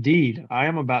 Indeed, I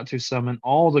am about to summon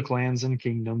all the clans and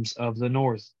kingdoms of the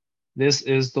north. This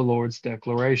is the Lord's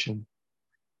declaration.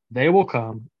 They will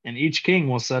come, and each king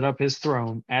will set up his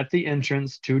throne at the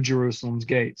entrance to Jerusalem's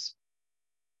gates.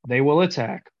 They will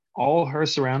attack all her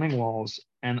surrounding walls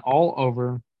and all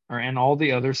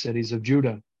the other cities of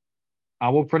Judah. I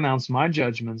will pronounce my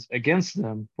judgments against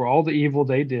them for all the evil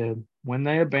they did when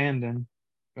they abandoned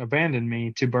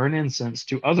me to burn incense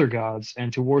to other gods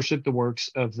and to worship the works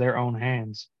of their own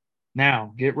hands.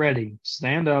 Now, get ready,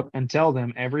 stand up, and tell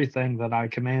them everything that I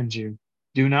command you.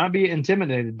 Do not be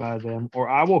intimidated by them, or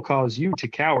I will cause you to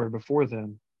cower before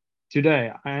them.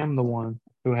 Today, I am the one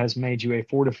who has made you a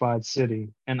fortified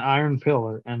city, an iron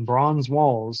pillar and bronze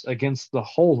walls against the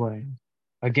whole land,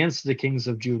 against the kings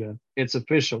of Judah, its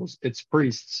officials, its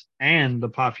priests, and the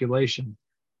population.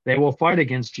 They will fight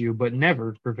against you, but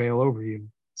never prevail over you,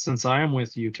 since I am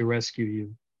with you to rescue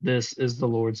you. This is the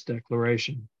Lord's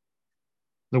declaration.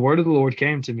 The word of the Lord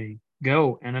came to me.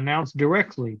 Go and announce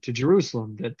directly to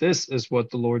Jerusalem that this is what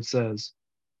the Lord says.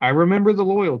 I remember the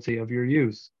loyalty of your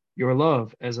youth, your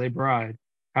love as a bride,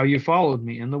 how you followed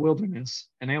me in the wilderness,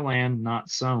 in a land not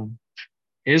sown.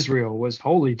 Israel was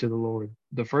holy to the Lord,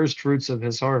 the first fruits of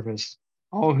his harvest.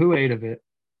 All who ate of it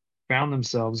found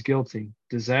themselves guilty.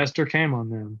 Disaster came on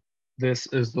them. This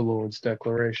is the Lord's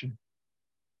declaration.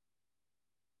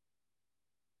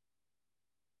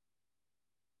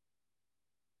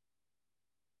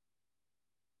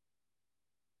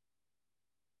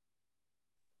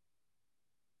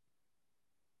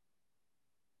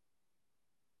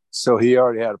 So he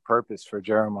already had a purpose for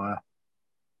Jeremiah.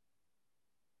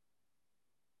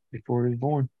 Before he was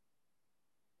born.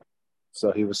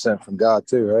 So he was sent from God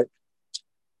too, right?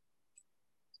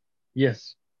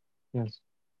 Yes. Yes.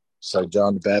 So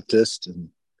John the Baptist, and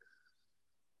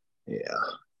yeah.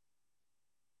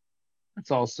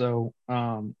 It's also,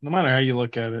 no matter how you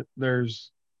look at it, there's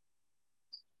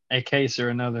a case or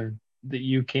another that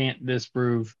you can't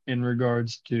disprove in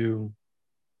regards to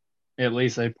at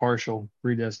least a partial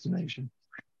predestination.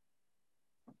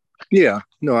 Yeah,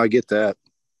 no, I get that.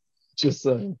 Just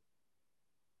saying.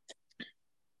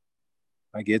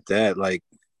 I get that. Like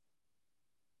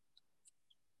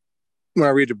when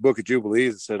I read the book of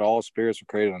Jubilees, it said all spirits were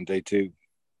created on day 2.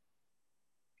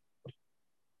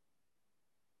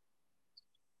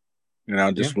 And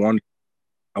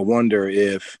I wonder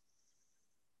if,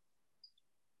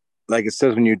 like it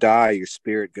says, when you die, your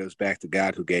spirit goes back to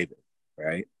God who gave it,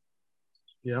 right?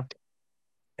 Yeah.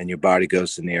 And your body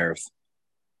goes to the earth.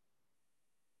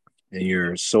 And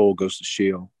your soul goes to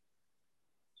Sheol.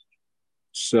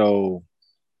 So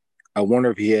I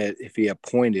wonder if he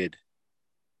appointed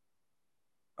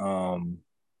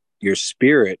your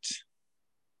spirit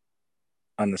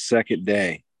on the second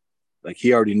day. Like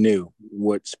he already knew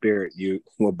what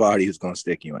body he was going to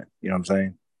stick you in. You know what I'm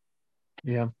saying?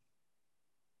 Yeah.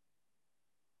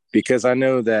 Because I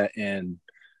know that in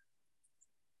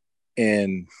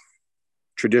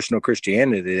traditional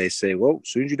Christianity, they say, well, as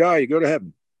soon as you die, you go to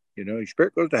heaven. You know, your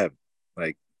spirit goes to heaven.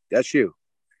 Like, that's you.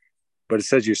 But it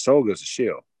says your soul goes to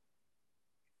Sheol.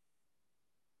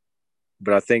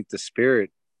 But I think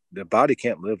the body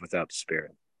can't live without the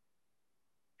spirit.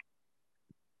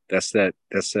 That's that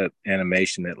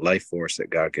animation, that life force that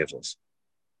God gives us.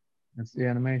 That's the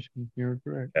animation. You're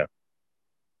correct. Yeah.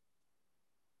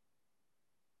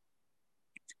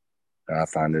 I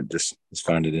find it just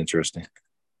find it interesting.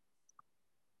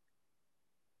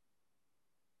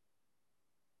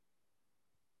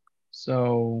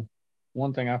 So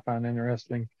one thing I find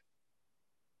interesting,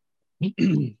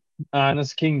 and this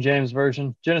is King James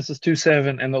Version, Genesis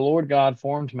 2:7, and the Lord God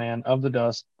formed man of the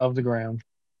dust of the ground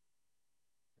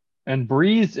and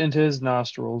breathed into his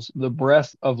nostrils the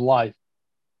breath of life,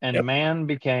 and Yep. man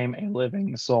became a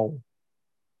living soul.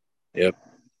 Yep.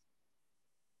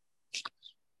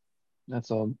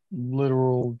 That's a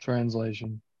literal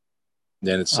translation.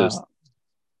 Then it says,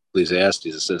 Ecclesiastes,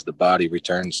 it says the body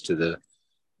returns to the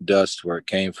dust where it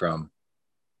came from.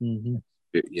 Mm-hmm.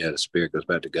 Yeah, the spirit goes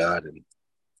back to God. And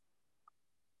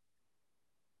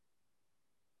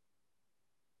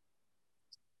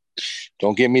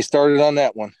don't get me started on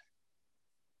that one.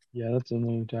 Yeah, that's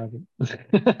another topic.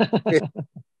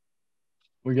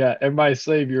 We got everybody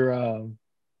save your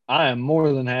I am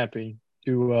more than happy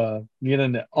to get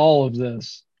into all of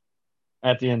this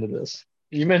at the end of this.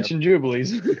 You mentioned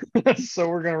Jubilees. So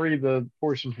we're gonna read the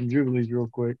portion from Jubilees real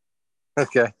quick.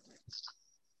 Okay.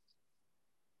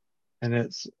 And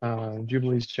it's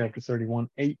Jubilees chapter 31,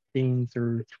 18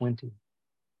 through 20.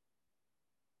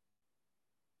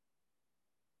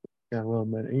 Got a little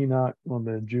bit of Enoch, a little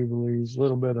bit of Jubilees, a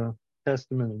little bit of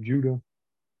Testament of Judah.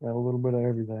 Got a little bit of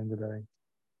everything today.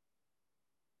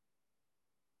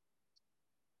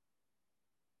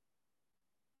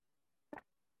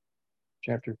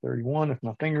 Chapter 31, if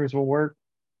my fingers will work.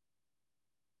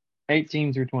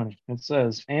 18 through 20. It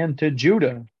says, and to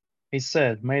Judah he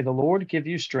said, may the Lord give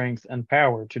you strength and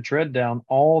power to tread down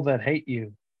all that hate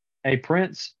you. A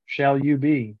prince shall you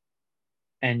be,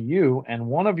 and you and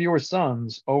one of your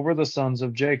sons over the sons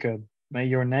of Jacob. May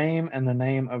your name and the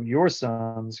name of your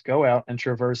sons go out and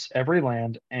traverse every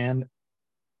land and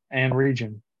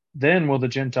region. Then will the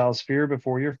Gentiles fear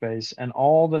before your face, and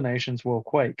all the nations will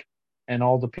quake, and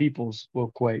all the peoples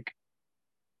will quake.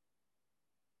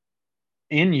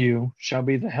 In you shall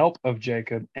be the help of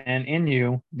Jacob, and in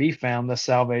you be found the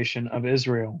salvation of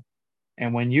Israel.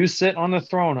 And when you sit on the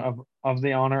throne of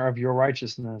the honor of your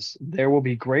righteousness, there will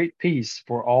be great peace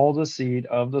for all the seed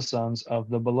of the sons of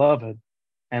the beloved.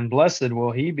 And blessed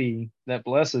will he be that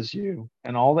blesses you,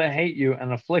 and all that hate you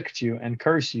and afflict you and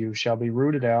curse you shall be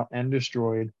rooted out and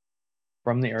destroyed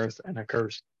from the earth and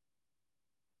accursed.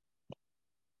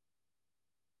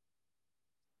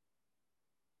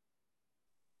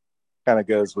 Kind of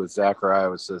goes with Zechariah,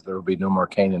 which says there will be no more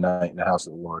Canaanite in the house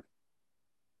of the Lord.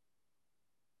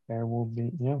 There will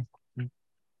be, yeah.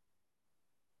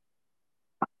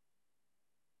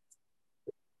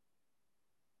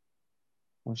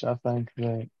 which I think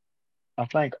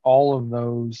all of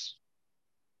those,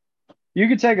 you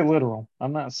could take it literal.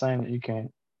 I'm not saying that you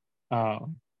can't.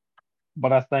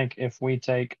 But I think if we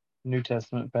take New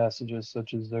Testament passages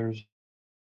such as there's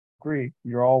Greek,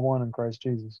 you're all one in Christ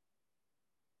Jesus.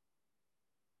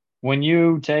 When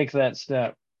you take that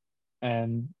step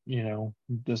and,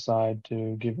 decide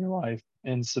to give your life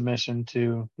in submission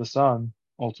to the Son,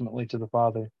 ultimately to the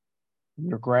Father,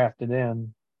 you're grafted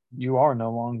in. You are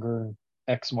no longer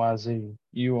XYZ.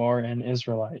 You are an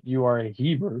Israelite. You are a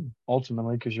Hebrew,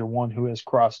 ultimately, because you're one who has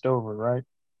crossed over, right?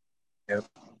 Yep.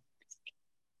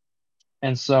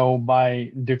 And so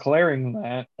by declaring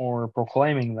that or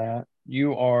proclaiming that,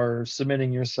 you are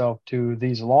submitting yourself to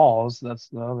these laws. That's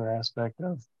the other aspect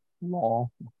of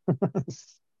law.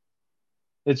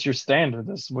 It's your standard.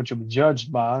 That's what you'll be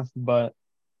judged by, but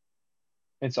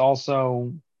it's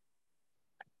also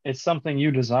it's something you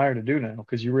desire to do now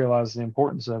because you realize the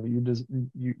importance of it.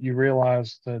 You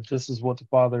realize that this is what the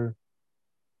Father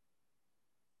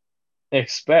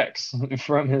expects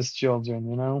from his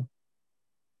children,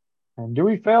 And do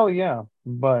we fail? Yeah.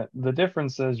 But the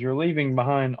difference is you're leaving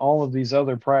behind all of these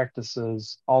other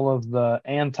practices, all of the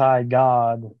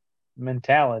anti-God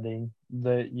mentality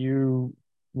that you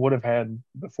would have had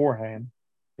beforehand,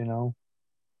 or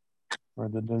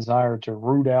the desire to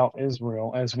root out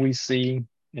Israel, as we see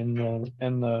in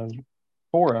the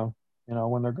Torah,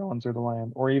 when they're going through the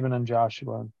land, or even in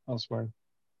Joshua elsewhere,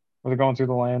 where they're going through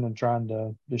the land and trying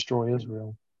to destroy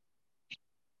Israel.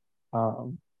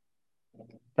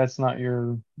 That's not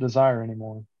your desire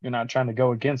anymore. You're not trying to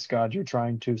go against God. You're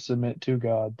trying to submit to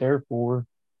God. Therefore,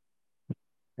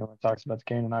 when it talks about the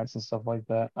Canaanites and stuff like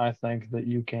that, I think that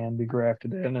you can be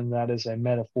grafted in, and that is a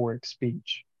metaphoric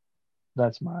speech.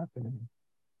 That's my opinion.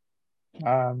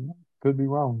 I could be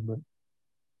wrong, but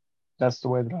that's the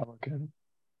way that I look at it.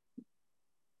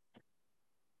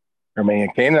 I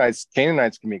mean,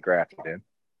 Canaanites can be grafted in.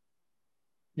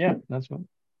 Yeah, that's what.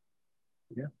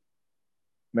 Yeah.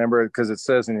 Remember, because it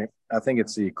says I think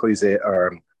it's the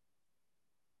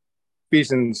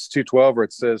Ephesians 2:12, where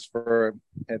it says, "For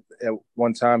at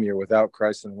one time you're without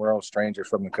Christ in the world, strangers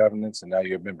from the covenants, and now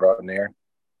you have been brought near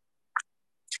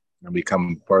and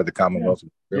become part of the commonwealth."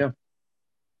 Yeah.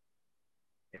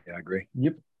 Yeah, I agree.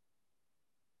 Yep.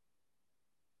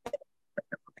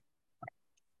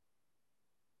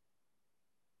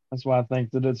 That's why I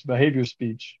think that it's behavior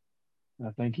speech.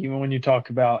 I think even when you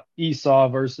talk about Esau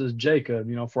versus Jacob,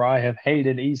 for I have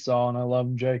hated Esau and I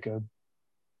love Jacob,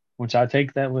 which I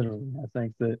take that literally. I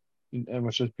think that,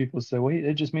 which is people say, well,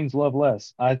 it just means love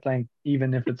less. I think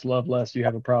even if it's love less, you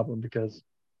have a problem because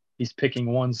he's picking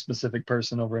one specific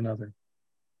person over another.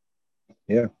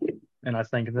 Yeah. And I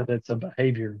think that it's a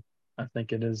behavior. I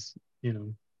think it is,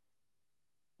 again,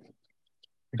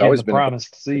 the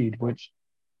promised seed, which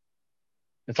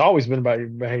it's always been about your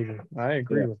behavior. I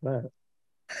agree with that.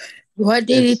 What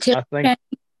did he tell Cain?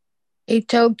 He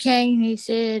told Cain, he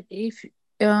said, if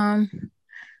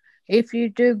you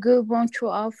do good, won't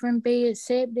your offering be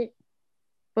accepted?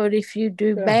 But if you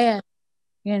do bad,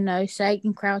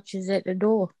 Satan crouches at the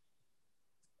door.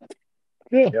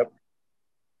 Yeah. Yep.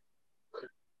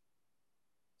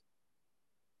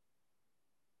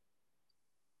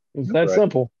 It's that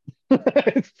simple.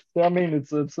 I mean, it's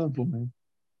that simple, man.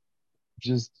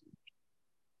 Just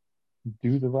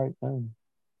do the right thing.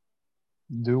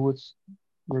 Do what's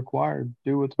required.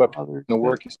 Do what's Father. The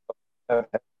work you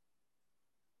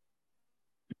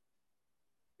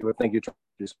would think you're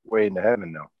just way into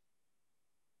heaven, though.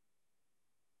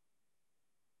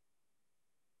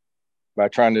 By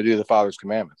trying to do the Father's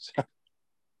commandments.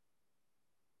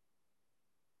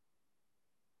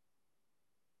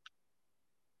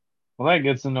 Well, that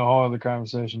gets into a whole other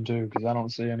conversation too, because I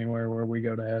don't see anywhere where we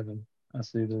go to heaven. I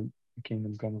see the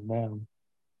kingdom coming down,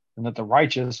 and that the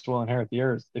righteous will inherit the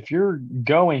earth. If you're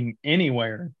going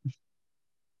anywhere,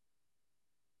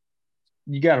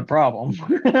 you got a problem.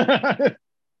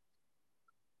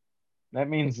 That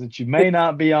means that you may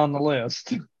not be on the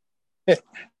list. Yeah,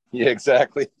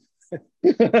 exactly.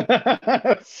 You're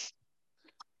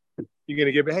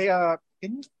gonna give me, hey,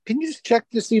 can you just check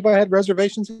to see if I had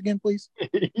reservations again, please?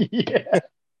 Yeah.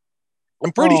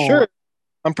 I'm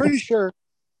pretty sure.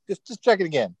 Just check it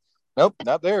again. Nope,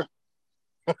 not there.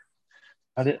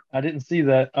 I didn't see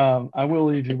that. I will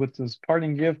leave you with this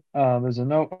parting gift. There's a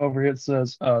note over here that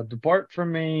says, "Depart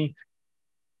from me."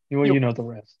 Well, you know the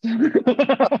rest.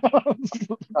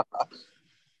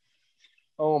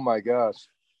 Oh my gosh.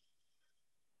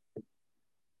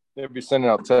 They'll be sending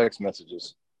out text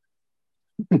messages.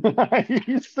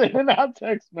 You're sending out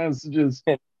text messages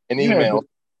And email.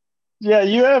 Yeah,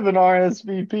 you have an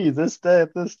RSVP this day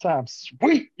at this time.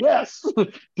 Sweet, yes.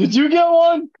 Did you get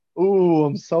one? Ooh,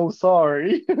 I'm so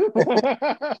sorry. Oh,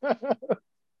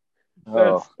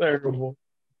 That's terrible.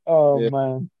 Oh yeah.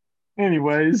 man.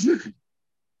 Anyways,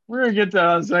 we're gonna get to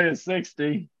Isaiah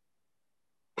 60.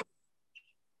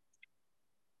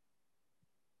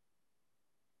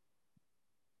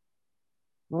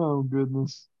 Oh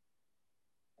goodness.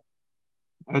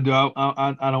 I don't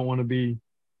want to be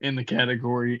in the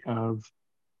category of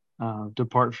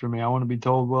depart from me. I want to be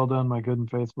told, well done, my good and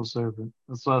faithful servant.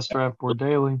 That's what I strive for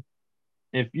daily.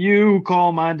 If you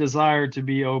call my desire to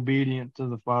be obedient to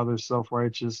the Father's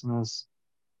self-righteousness,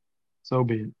 so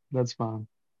be it. That's fine.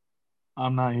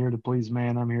 I'm not here to please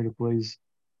man. I'm here to please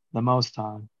the Most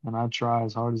High. And I try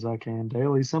as hard as I can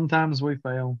daily. Sometimes we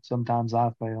fail. Sometimes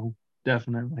I fail.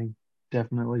 Definitely,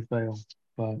 definitely fail.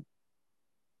 But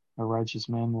a righteous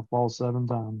man will fall 7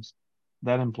 times.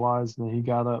 That implies that he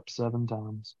got up 7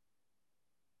 times.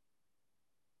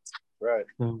 Right.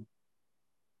 So,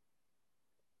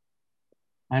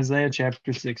 Isaiah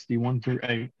chapter 61 through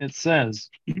 8, it says,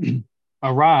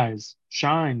 Arise,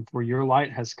 shine, for your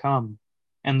light has come,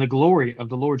 and the glory of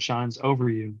the Lord shines over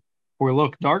you. For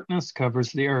look, darkness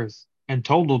covers the earth, and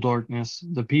total darkness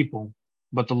the people.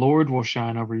 But the Lord will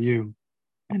shine over you,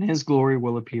 and his glory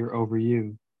will appear over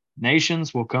you.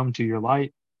 Nations will come to your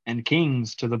light, and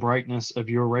kings to the brightness of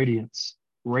your radiance.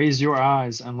 Raise your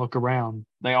eyes and look around.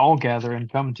 They all gather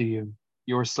and come to you.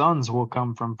 Your sons will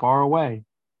come from far away,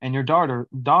 and your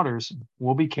daughters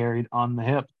will be carried on the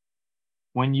hip.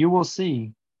 When you will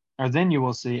see, or then you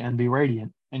will see and be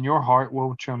radiant, and your heart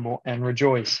will tremble and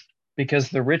rejoice, because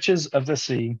the riches of the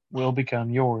sea will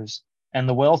become yours, and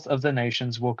the wealth of the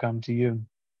nations will come to you.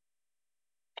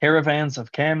 Caravans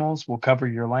of camels will cover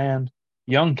your land,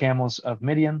 young camels of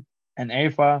Midian and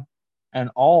Ephah, and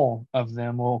all of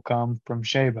them will come from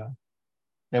Sheba.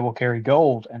 They will carry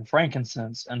gold and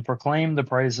frankincense and proclaim the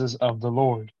praises of the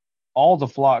Lord. All the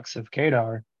flocks of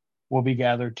Kedar will be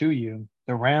gathered to you.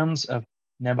 The rams of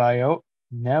Nebaioth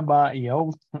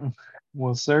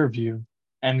will serve you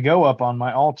and go up on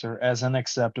my altar as an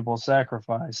acceptable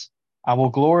sacrifice. I will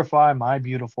glorify my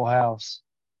beautiful house.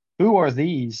 Who are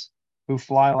these who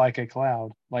fly like a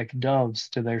cloud, like doves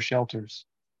to their shelters?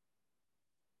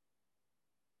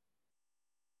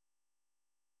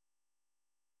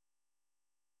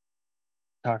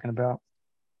 Talking about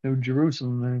New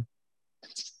Jerusalem there.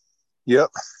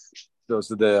 Yep. Those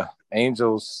are the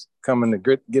angels coming to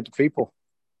get the people,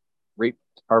 reap,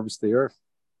 harvest the earth.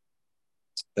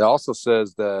 It also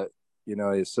says that,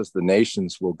 it says the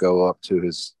nations will go up to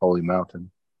his holy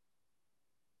mountain.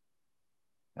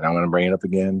 And I'm going to bring it up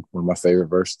again. One of my favorite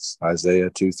verses, Isaiah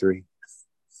 2:3.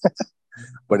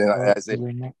 But in Isaiah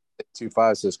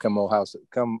 2:5 says, "Come, O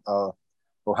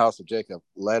house of Jacob,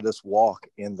 let us walk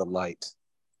in the light."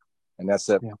 And that's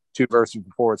that 2 verses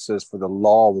before it says, "For the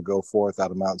law will go forth out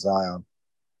of Mount Zion."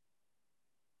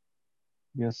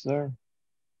 Yes, sir.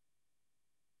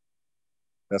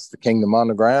 That's the kingdom on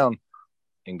the ground.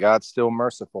 And God's still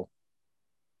merciful.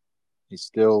 He's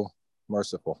still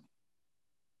merciful.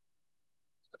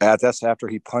 That's after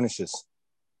he punishes.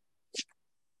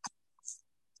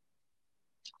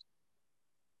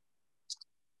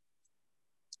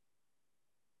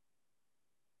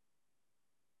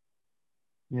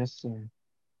 Yes, sir.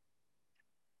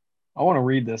 I want to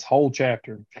read this whole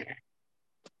chapter,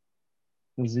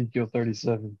 Ezekiel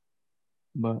 37,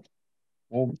 but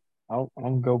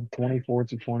I'll go 24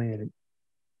 to 28.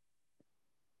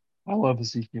 I love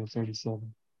Ezekiel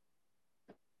 37.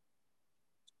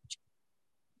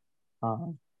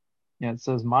 It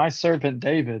says, "My servant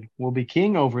David will be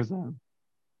king over them."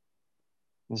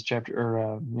 This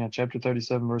chapter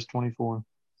 37, verse 24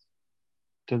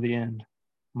 to the end.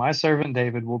 "My servant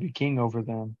David will be king over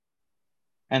them,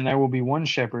 and there will be one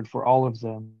shepherd for all of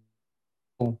them.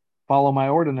 Follow my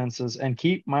ordinances and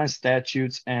keep my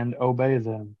statutes and obey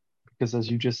them." Because as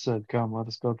you just said, come, let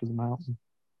us go to the mountain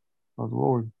of the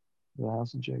Lord, the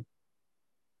house of Jacob.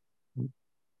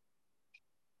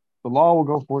 The law will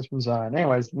go forth from Zion.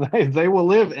 Anyways, they will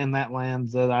live in that land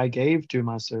that I gave to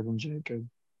my servant Jacob,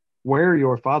 where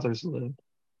your fathers lived.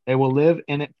 They will live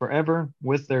in it forever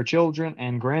with their children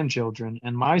and grandchildren,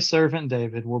 and my servant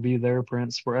David will be their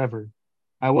prince forever.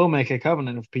 I will make a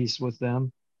covenant of peace with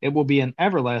them. It will be an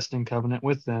everlasting covenant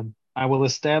with them. I will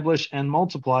establish and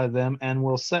multiply them and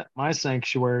will set my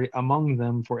sanctuary among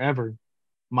them forever.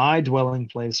 My dwelling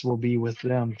place will be with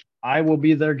them. I will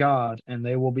be their God, and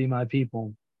they will be my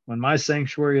people. When my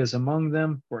sanctuary is among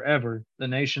them forever, the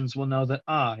nations will know that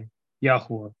I,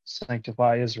 Yahweh,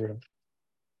 sanctify Israel.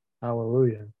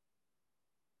 Hallelujah.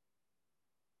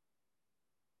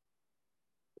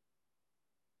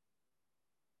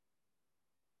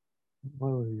 What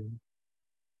was he?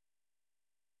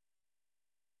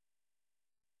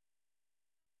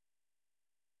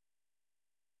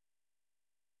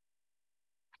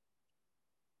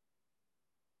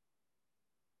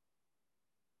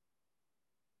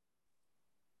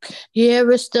 You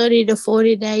ever study the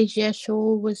 40 days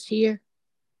Yeshua was here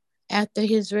after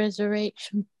his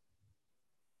resurrection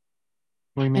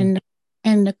What do you mean?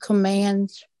 and the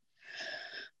commands?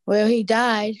 Well, he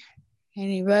died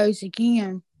and he rose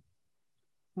again.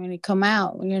 When he come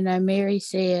out, Mary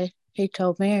said, he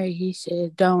told Mary, he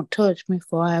said, don't touch me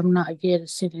for I am not yet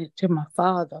ascended to my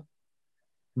Father.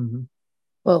 Mm-hmm.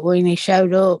 But when he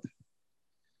showed up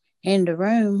in the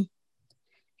room,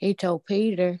 he told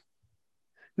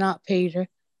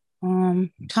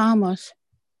Thomas,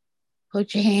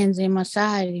 put your hands in my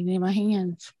side and in my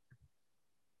hands.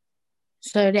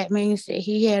 So that means that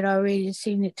he had already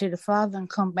seen it to the Father and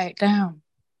come back down.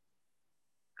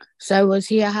 So was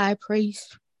he a high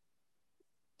priest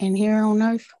in here on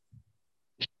earth?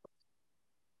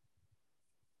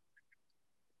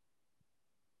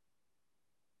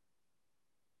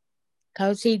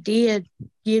 Because he did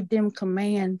give them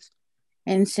commands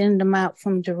and send them out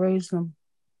from Jerusalem.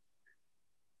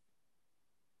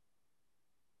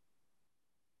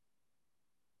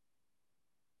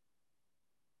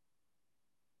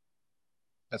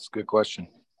 That's a good question.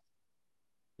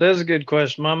 That's a good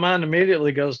question. My mind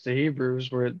immediately goes to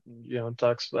Hebrews, where it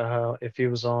talks about how if he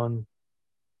was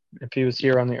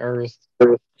here on the earth,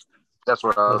 That's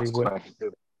what I that he was would. thinking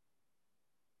too.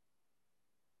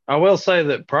 I will say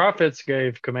that prophets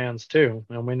gave commands too,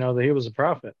 and we know that he was a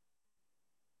prophet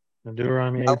in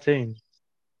Deuteronomy 18.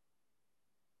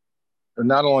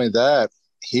 Not only that,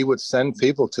 he would send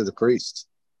people to the priest.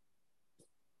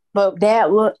 But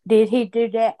did he do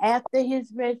that after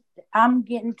his I'm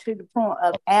getting to the point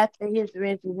of after his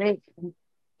resurrection.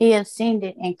 He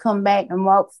ascended and come back and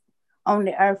walked on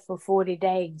the earth for 40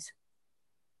 days.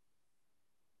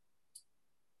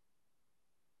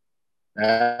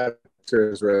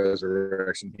 After his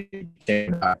resurrection, he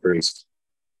became high priest.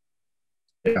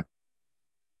 Yeah.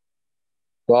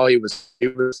 While he was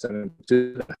sending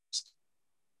to the house.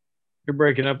 You're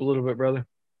breaking up a little bit, brother.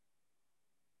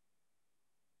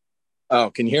 Oh,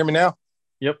 can you hear me now?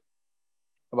 Yep.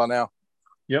 How about now?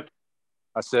 Yep.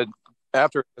 I said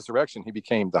after resurrection, he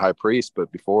became the high priest,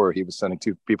 but before he was sending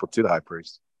two people to the high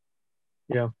priest.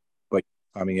 Yeah. But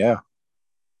yeah.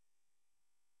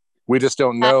 We just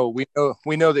don't know.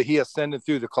 We know that he ascended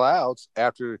through the clouds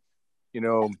after,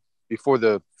 before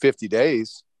the 50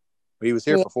 days. He was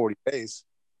here for 40 days.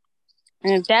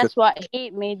 And that's what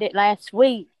hit me that last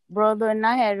week, brother, and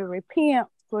I had to repent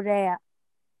for that.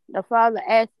 The Father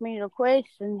asked me the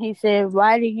question. He said,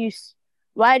 why do you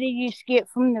skip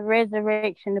from the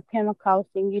resurrection to Pentecost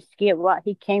and you skip what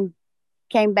he came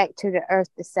back to the earth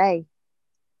to say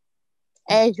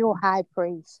as your high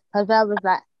priest? Because I was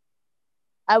like,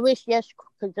 I wish Yeshua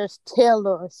could just tell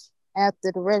us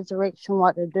after the resurrection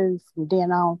what to do from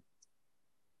then on.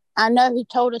 I know he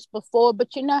told us before,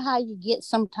 but you know how you get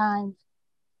sometimes.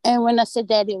 And when I said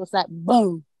that, it was like,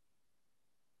 boom.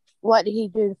 What did he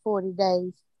do the 40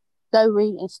 days? Go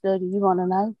read and study. You want to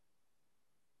know?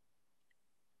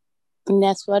 And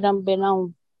that's what I've been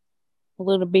on a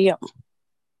little bit.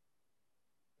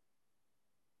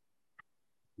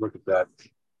 Look at that.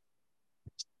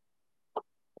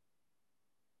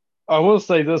 I will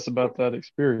say this about that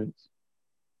experience.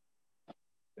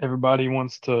 Everybody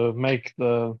wants to make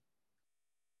the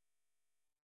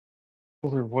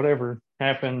or whatever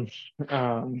happen.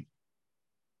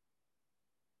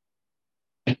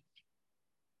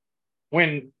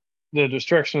 When the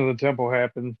destruction of the temple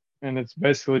happened, and it's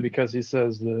basically because he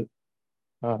says that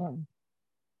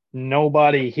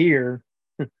nobody here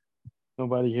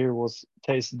will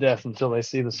taste death until they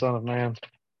see the Son of Man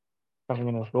coming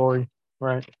in his glory,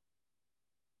 right?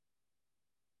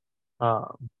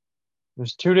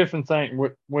 There's two different things,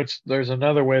 which there's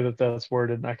another way that that's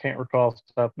worded, and I can't recall off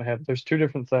the top of my head. There's two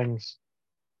different things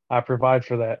I provide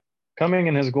for that. Coming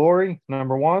in his glory,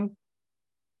 number one,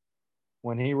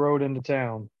 when he rode into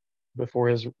town before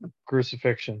his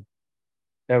crucifixion,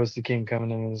 that was the king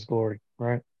coming in his glory,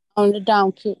 right? On the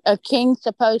donkey. A king's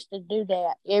supposed to do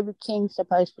that. Every king's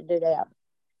supposed to do that.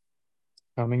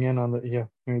 Coming in on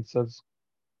it says.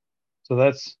 So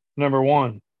that's number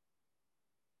one.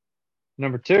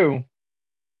 Number two,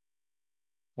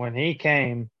 when he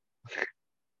came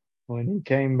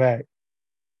back,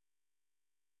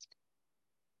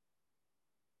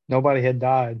 nobody had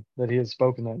died that he had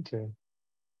spoken that to.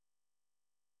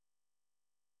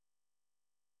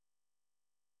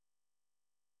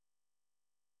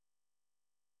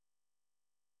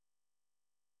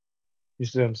 You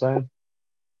see what I'm saying?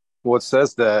 Well, it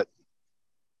says that,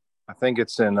 I think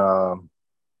it's in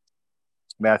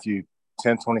Matthew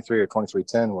 10:23 or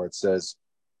 23:10, where it says,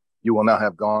 "You will not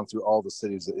have gone through all the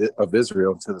cities of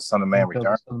Israel until the Son of Man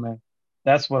returns."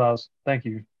 That's what I was. Thank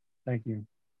you.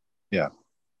 Yeah.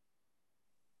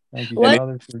 Thank you, What?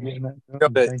 Father, for getting that.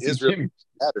 That Thank Israel you, Jimmy.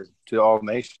 mattered to all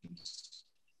nations.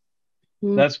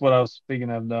 That's what I was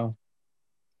speaking of, though.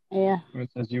 Yeah.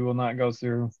 It says you will not go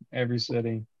through every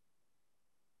city.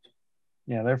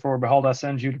 Yeah, therefore, behold, I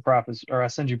send you prophets,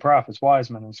 wise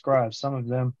men, and scribes. Some of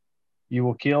them you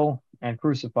will kill and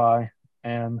crucify,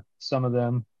 and some of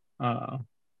them,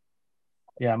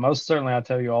 most certainly, I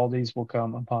tell you, all these will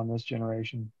come upon this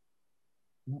generation.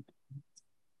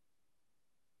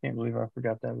 Can't believe I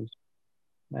forgot that was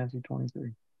Matthew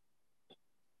 23.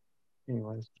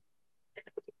 Anyways.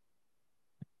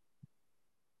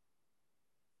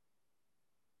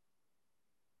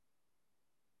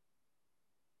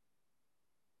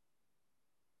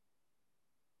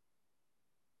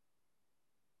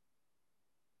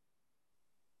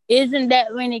 Isn't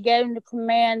that when he gave them the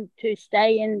command to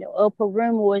stay in the upper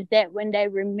room, or was that when they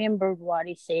remembered what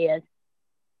he said?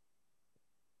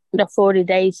 The 40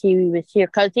 days he was here,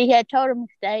 because he had told them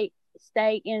to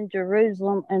stay in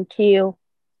Jerusalem until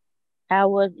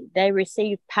they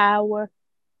received power,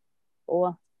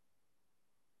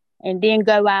 and then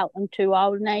go out into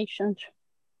all nations.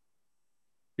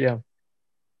 Yeah.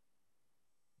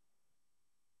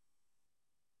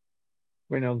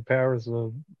 We know the powers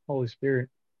of the Holy Spirit.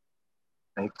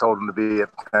 And he told them to be at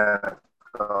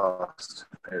Pentecost.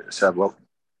 Shavuot.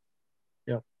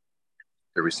 Yep.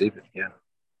 To receive it, yeah.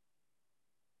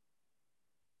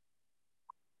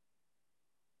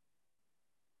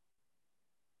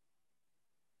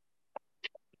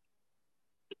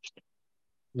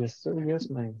 Yes, sir. Yes,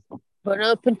 ma'am. But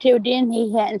up until then,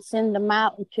 he hadn't sent them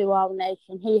out into all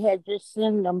nations. He had just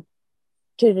sent them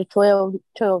to the 12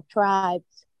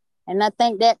 tribes. And I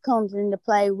think that comes into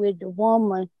play with the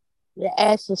woman that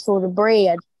asks for the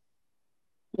bread.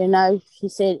 You know, she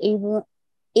said, even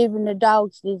the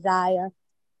dogs desire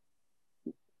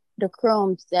the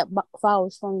crumbs that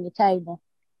falls from the table.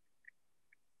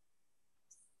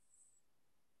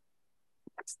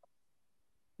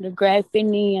 The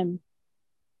grafting in.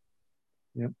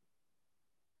 Yep.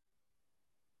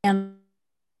 And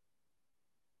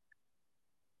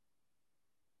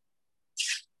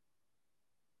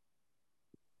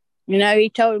you know, he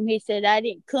told him, he said, I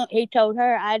didn't come. He told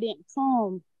her, I didn't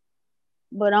come,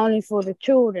 but only for the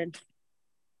children.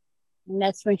 And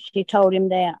that's when she told him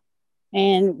that.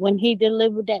 And when he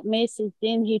delivered that message,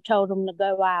 then he told him to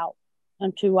go out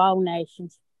unto all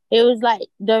nations. It was like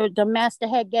the master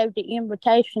had gave the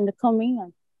invitation to come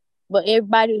in, but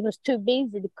everybody was too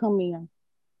busy to come in.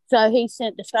 So he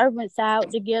sent the servants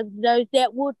out to give those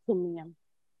that would come in.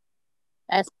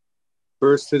 That's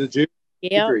First to the Jew,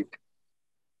 the Greek.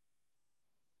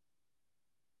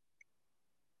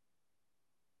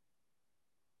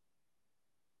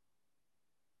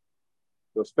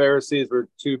 Those Pharisees were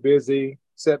too busy,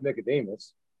 except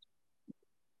Nicodemus.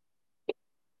 They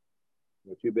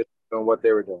were too busy doing what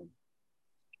they were doing.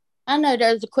 I know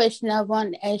there's a question I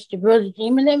wanted to ask you, Brother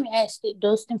Jimmy. Let me ask it,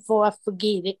 Dustin, before I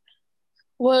forget it.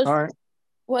 Was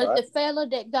the fella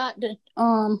that got the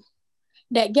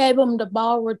that gave him the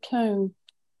borrowed tomb,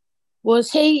 was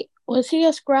he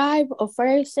a scribe or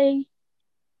Pharisee?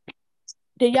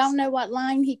 Do y'all know what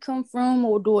line he come from,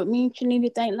 or do it mention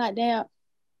anything like that?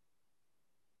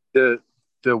 The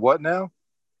what now?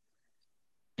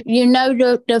 You know,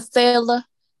 the fella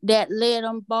that let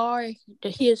him borrow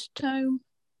his tomb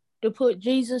to put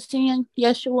Jesus in,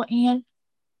 Yeshua in?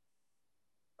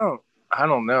 Oh, I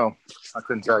don't know. I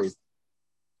couldn't tell you.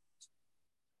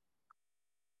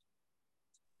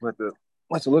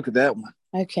 Let's look at that one.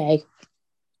 Okay.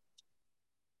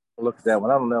 Look at that one.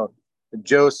 I don't know.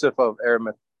 Joseph of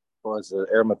Arimathea, was it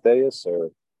Arimatheus or? I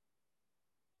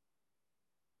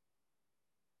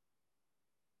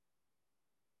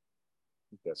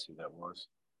think that's who that was.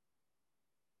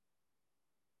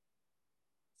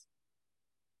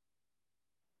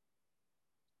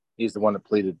 He's the one that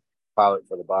pleaded Pilate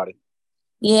for the body.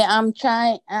 Yeah, I'm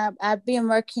trying. I've been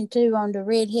working too on the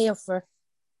red heifer,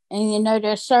 and you know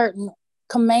there's certain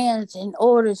commands and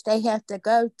orders they have to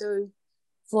go through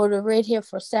for the red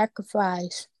heifer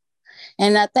sacrifice.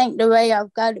 And I think the way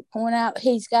I've got it pointed out,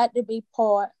 he's got to be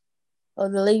part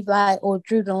of the Levi or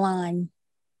Judah line.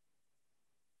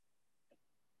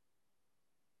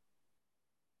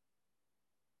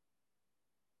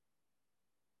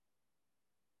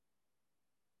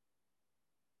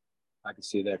 I can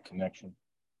see that connection.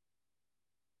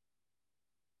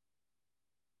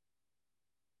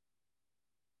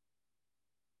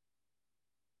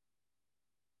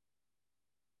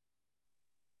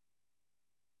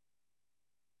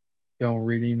 Y'all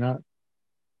read Enoch?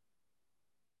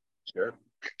 Sure.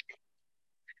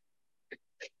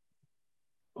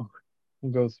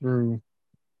 We'll go through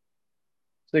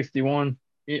 61.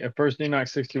 First Enoch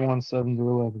 61, 7 to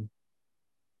 11.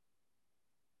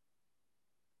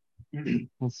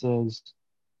 It says,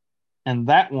 and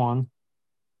that one,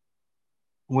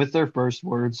 with their first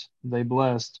words, they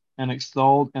blessed and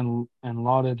extolled and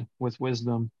lauded with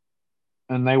wisdom.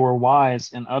 And they were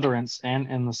wise in utterance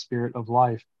and in the spirit of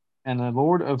life. And the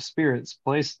Lord of spirits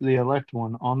placed the elect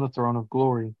one on the throne of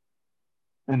glory.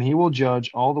 And he will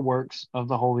judge all the works of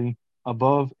the holy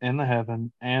above in the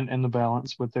heaven and in the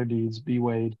balance with their deeds be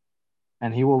weighed.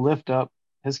 And he will lift up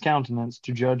his countenance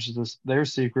to judge their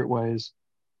secret ways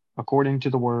according to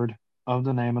the word of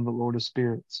the name of the Lord of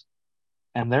spirits,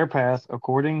 and their path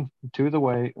according to the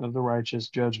way of the righteous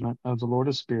judgment of the Lord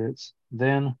of spirits.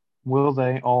 Then will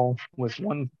they all with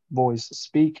one voice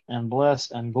speak and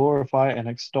bless and glorify and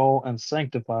extol and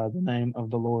sanctify the name of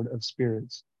the Lord of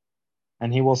spirits.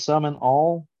 And he will summon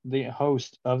all the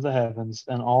host of the heavens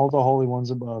and all the holy ones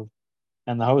above,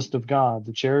 and the host of God,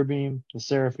 the cherubim, the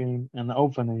seraphim, and the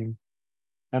ophanim,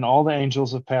 and all the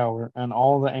angels of power, and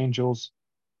all the angels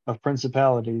of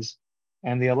principalities,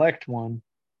 and the elect one,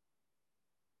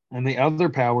 and the other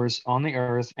powers on the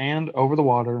earth and over the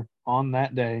water on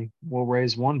that day will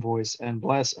raise one voice and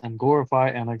bless and glorify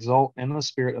and exalt in the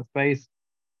spirit of faith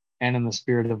and in the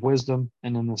spirit of wisdom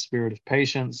and in the spirit of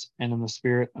patience and in the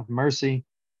spirit of mercy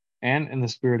and in the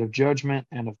spirit of judgment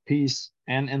and of peace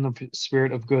and in the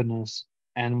spirit of goodness,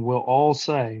 and will all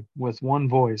say with one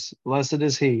voice, blessed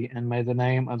is he, and may the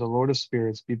name of the Lord of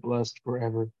spirits be blessed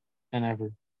forever and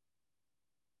ever.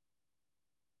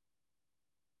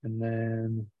 And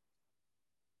then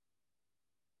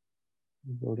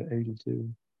we'll go to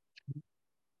 82.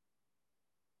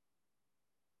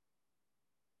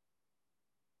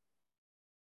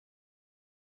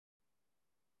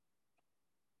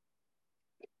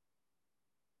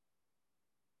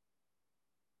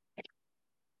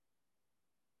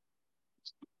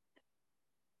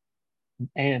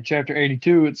 And chapter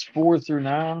 82, it's 4 through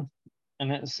 9,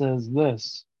 and it says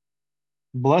this: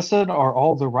 Blessed are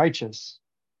all the righteous,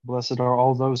 blessed are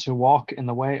all those who walk in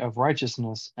the way of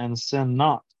righteousness and sin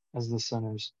not as the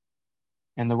sinners,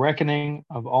 in the reckoning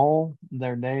of all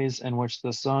their days in which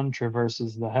the sun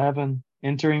traverses the heaven,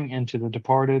 entering and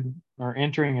departing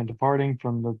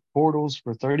from the portals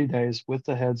for 30 days with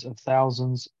the heads of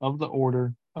thousands of the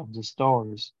order of the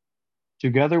stars,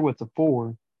 together with the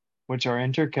four which are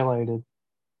intercalated,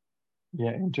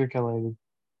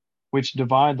 which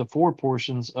divide the four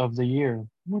portions of the year,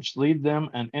 which lead them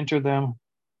and enter them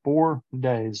 4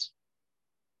 days.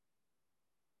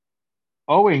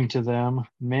 Owing to them,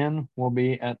 men will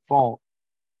be at fault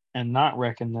and not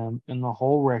reckon them in the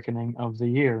whole reckoning of the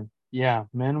year. Yeah,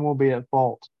 men will be at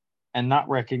fault and not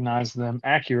recognize them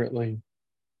accurately,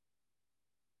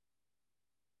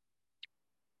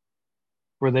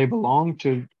 for they belong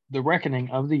to the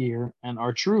reckoning of the year and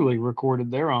are truly recorded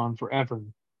thereon forever.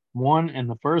 One in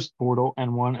the first portal,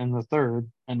 and one in the third,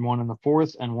 and one in the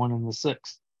fourth, and one in the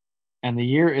sixth. And the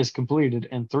year is completed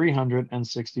in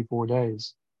 364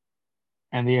 days.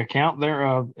 And the account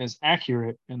thereof is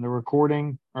accurate, in the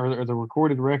recording or the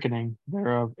recorded reckoning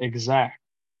thereof exact,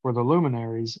 for the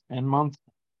luminaries and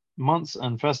months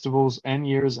and festivals and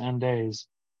years and days,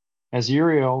 as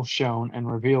Uriel shown and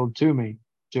revealed to me,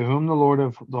 to whom the Lord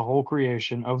of the whole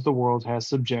creation of the world has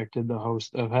subjected the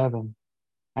host of heaven.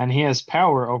 And he has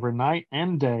power over night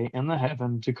and day in the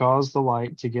heaven to cause the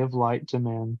light to give light to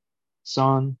men,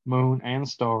 sun, moon, and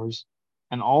stars,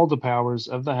 and all the powers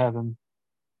of the heaven,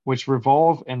 which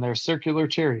revolve in their circular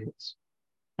chariots.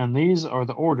 And these are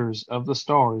the orders of the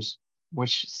stars,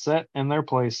 which set in their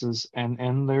places and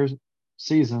in their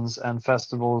seasons and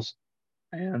festivals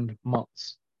and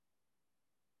months.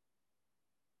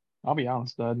 I'll be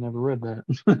honest, I'd never read that.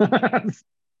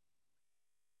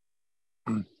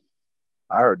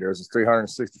 I heard there's a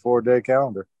 364-day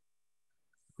calendar.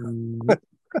 I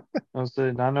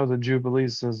know the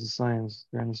Jubilees says the same as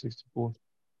 364.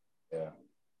 Yeah.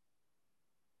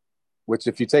 Which,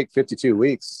 if you take 52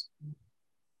 weeks.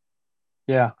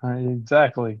 Yeah,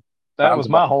 exactly. That was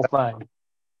my whole thing.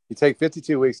 You take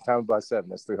 52 weeks times by 7,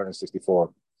 that's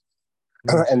 364.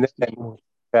 And then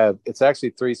it's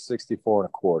actually 364 and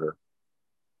a quarter.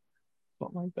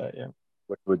 Something like that, yeah.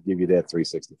 Which would give you that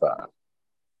 365.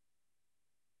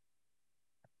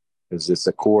 Because it's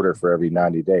a quarter for every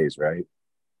 90 days, right?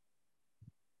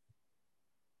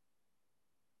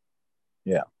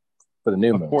 Yeah. For the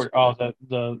new moon. Oh, the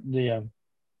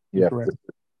yeah, the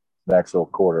actual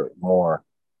quarter more.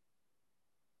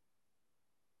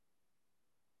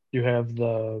 You have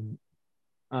the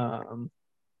The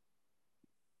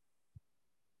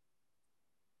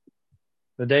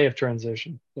day of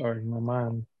transition. Sorry, my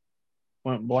mind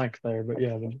went blank there, but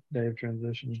yeah, the day of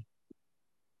transition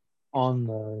on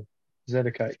the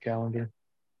Zedekiah calendar.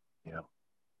 Yeah.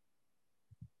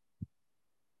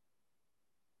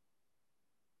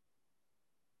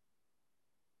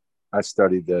 I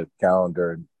studied the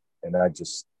calendar and I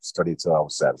just studied till I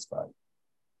was satisfied.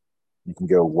 You can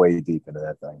go way deep into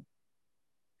that thing.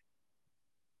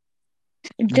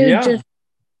 Dude,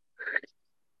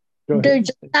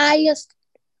 Josias,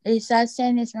 is I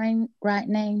saying his right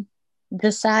name?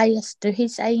 Josias, did he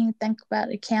say anything about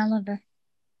the calendar?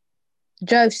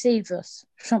 Josephus,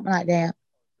 something like that.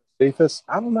 Cephas?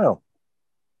 I don't know.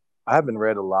 I haven't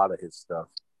read a lot of his stuff.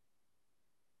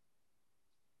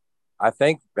 I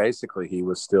think basically he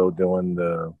was still doing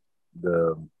the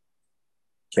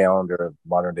calendar of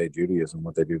modern day Judaism,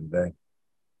 what they do today.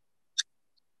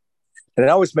 And it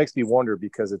always makes me wonder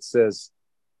because it says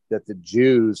that the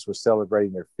Jews were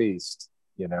celebrating their feast,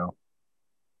 you know.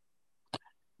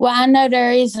 Well, I know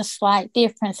there is a slight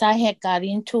difference. I had got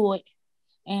into it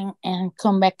and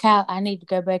come back out. I need to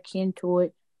go back into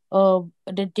it.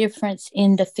 The difference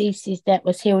in the feasts that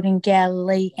was held in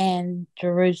Galilee and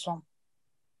Jerusalem.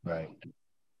 Right.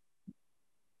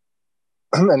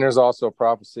 And there's also a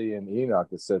prophecy in Enoch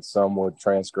that said some would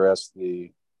transgress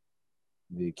the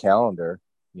calendar,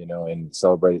 you know, and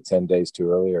celebrate it 10 days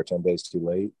too early or 10 days too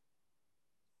late.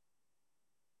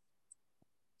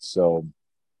 So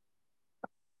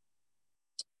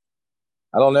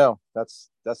I don't know. That's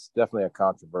definitely a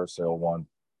controversial one.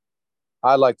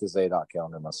 I like the Zadok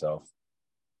calendar myself.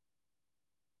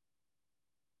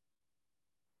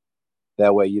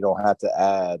 That way you don't have to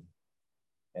add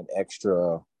an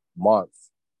extra month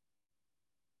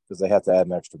because they have to add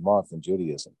an extra month in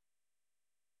Judaism.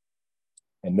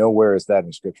 And nowhere is that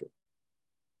in Scripture.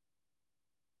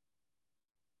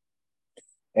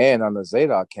 And on the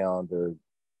Zadok calendar,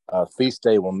 a feast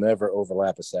day will never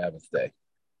overlap a Sabbath day,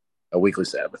 a weekly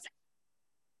Sabbath,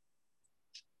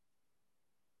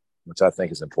 which I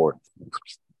think is important.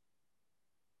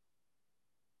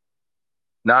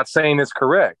 Not saying it's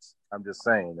correct. I'm just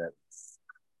saying that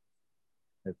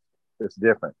it's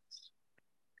different.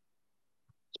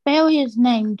 Spell his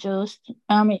name,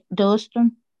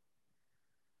 Dustin.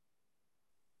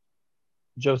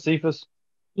 Josephus?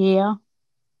 Yeah.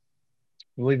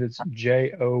 I believe it's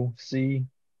Jocephus.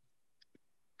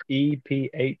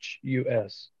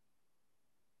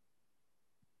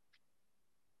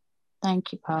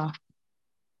 Thank you, Paul.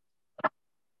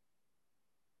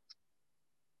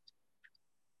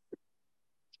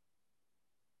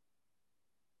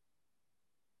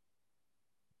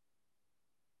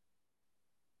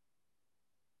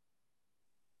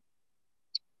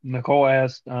 Nicole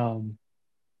asked how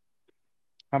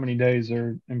many days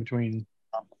are in between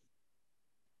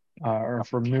or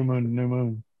from new moon to new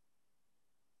moon.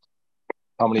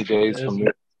 How many days from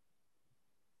new?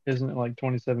 Isn't it like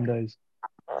 27 days?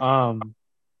 I'm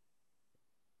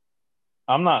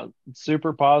not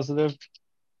super positive.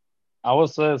 I will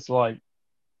say it's like,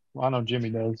 well, I know Jimmy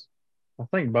does. I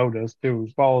think Bo does too. We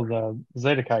follow the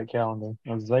Zedekiah calendar,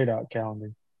 or Zadok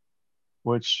calendar,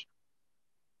 which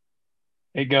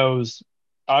it goes,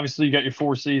 obviously you got your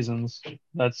 4 seasons.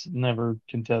 That's never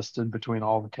contested between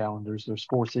all the calendars. There's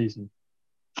 4 seasons.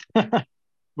 But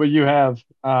you have,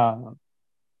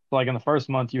 like in the first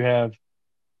month, you have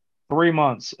 3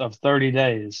 months of 30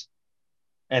 days.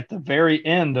 At the very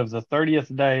end of the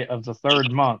 30th day of the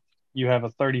 3rd month, you have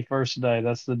a 31st day.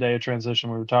 That's the day of transition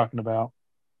we were talking about.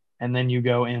 And then you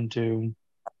go into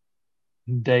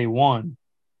day 1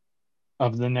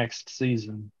 of the next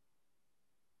season.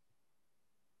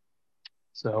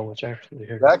 So, which actually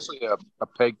here. There's actually a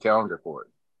paid calendar for it.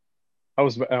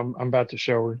 I'm about to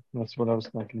show her. That's what I was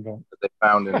thinking about. That they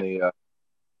found in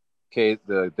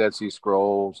the Dead Sea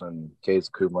Scrolls and Caves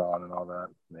of Qumran and all that.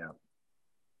 Yeah.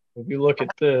 If you look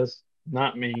at this,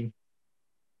 not me.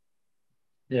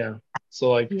 Yeah.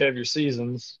 So like you have your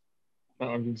seasons. I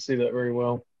don't know if you can see that very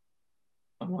well.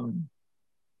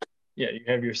 Yeah, you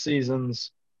have your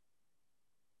seasons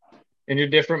and your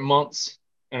different months.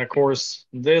 And of course,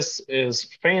 this is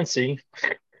fancy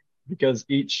because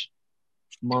each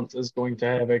month is going to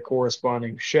have a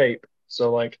corresponding shape.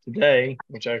 So like today,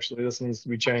 which actually this needs to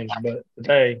be changed, but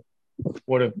today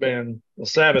would have been the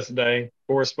Sabbath day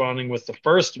corresponding with the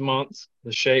first month,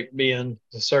 the shape being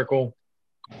the circle.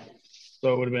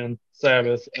 So it would have been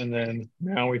Sabbath. And then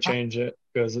now we change it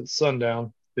because it's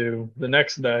sundown to the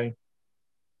next day.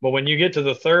 But when you get to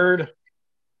the 3rd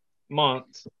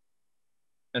month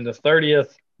and the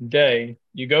 30th day,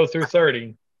 you go through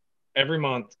 30 every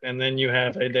month, and then you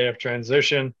have a day of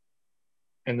transition,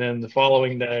 and then the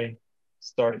following day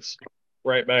starts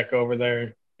right back over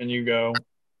there, and you go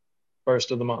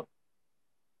first of the month.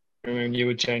 I mean, you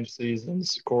would change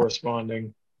seasons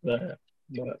corresponding to that,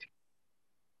 but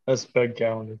that's the peg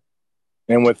calendar.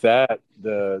 And with that,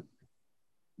 the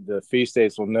feast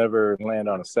days will never land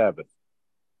on a Sabbath.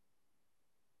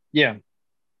 Yeah.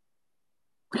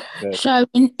 So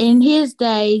in his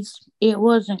days, it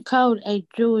wasn't called a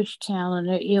Jewish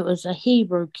calendar; it was a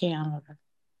Hebrew calendar,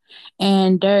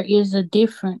 and there is a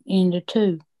difference in the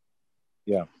two.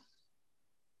 Yeah.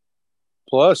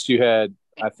 Plus, you had,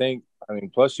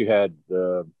 plus you had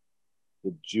the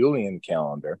Julian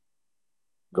calendar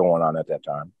going on at that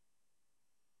time.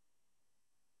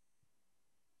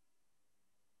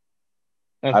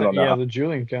 I don't know. Yeah, the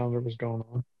Julian calendar was going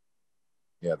on.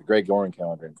 Yeah, the Gregorian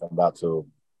calendar didn't come about till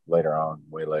later on,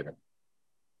 way later.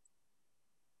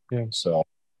 Yeah. So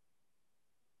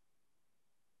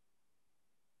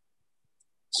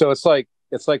it's like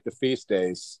the feast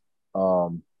days,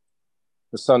 the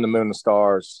sun, the moon, the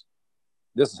stars.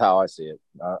 This is how I see it.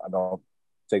 I don't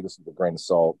take this with a grain of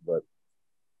salt, but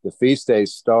the feast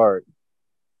days start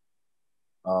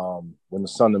when the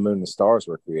sun, the moon, and the stars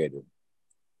were created.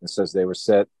 It says they were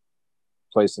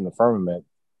placed in the firmament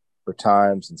for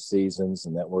times and seasons,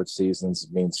 and that word seasons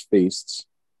means feasts.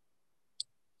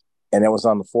 And it was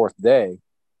on the fourth day,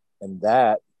 and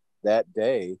that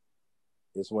day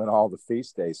is when all the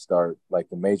feast days start, like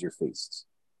the major feasts,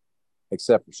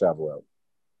 except for Shavuot.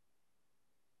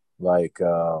 Like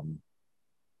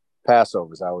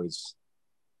Passover is always,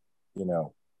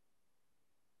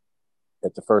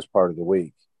 at the first part of the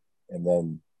week, and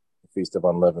then the Feast of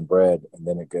Unleavened Bread, and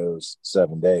then it goes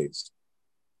 7 days.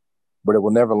 But it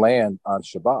will never land on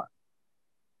Shabbat.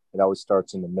 It always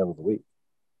starts in the middle of the week.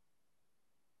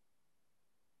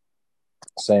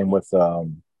 Same with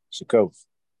Sukkot.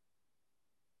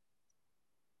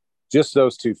 Just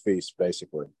those two feasts,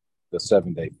 basically, the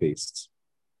 7-day feasts.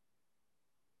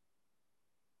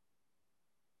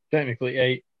 Technically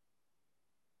 8.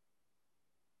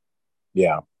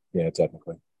 Yeah,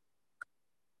 technically.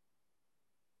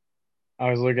 I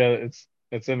always look at it.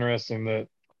 It's interesting that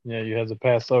you have the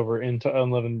Passover into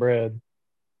unleavened bread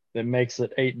that makes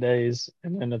it 8 days,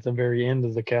 and then at the very end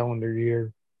of the calendar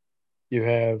year, you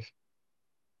have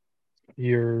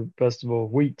your festival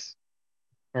of weeks,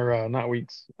 or not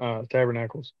weeks,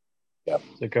 tabernacles. Yep.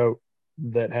 Sukkot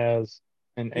that has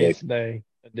an 8th day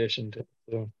addition to it.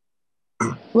 So,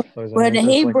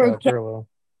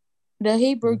 the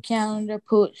Hebrew calendar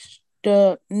puts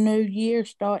the new year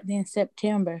starting in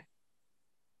September.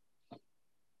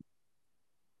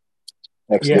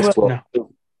 Exodus 12.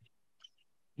 No.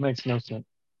 Makes no sense.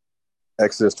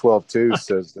 Exodus 12:2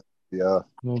 says that,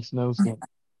 makes no sense.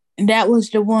 That was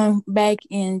the one back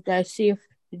in Joseph,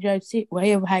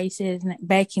 whatever how he says,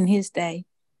 back in his day.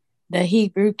 The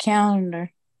Hebrew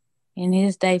calendar in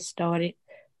his day started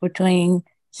between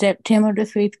September the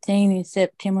 15th and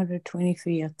September the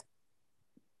 25th.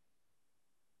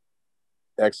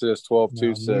 Exodus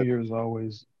 12:2 says, New Year's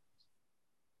always.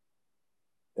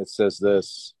 It says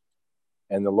this,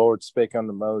 and the Lord spake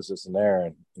unto Moses and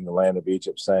Aaron in the land of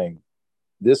Egypt, saying,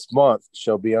 this month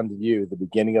shall be unto you the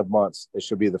beginning of months. It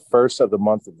shall be the first of the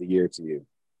month of the year to you.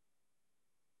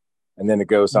 And then it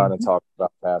goes on and talks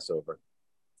about Passover.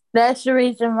 That's the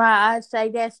reason why I say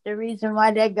that's the reason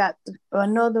why they got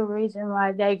another reason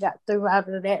why they got through out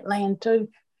of that land too.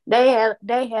 They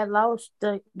had lost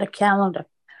the calendar.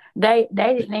 They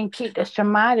didn't even keep the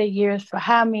Shemitah years for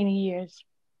how many years?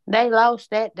 They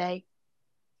lost that date.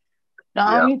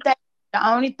 The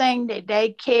only thing that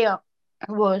they kept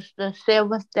was the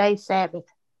 7th-day Sabbath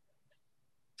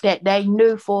that they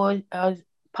knew for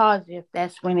positive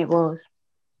that's when it was.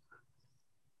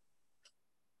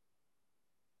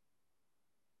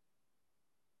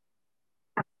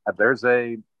 There's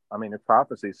a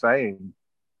prophecy saying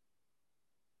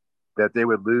that they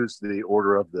would lose the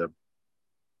order of the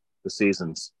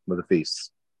seasons of the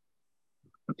feasts.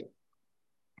 I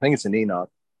think it's in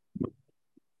Enoch. I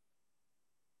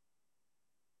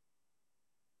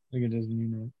think it is in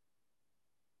Enoch.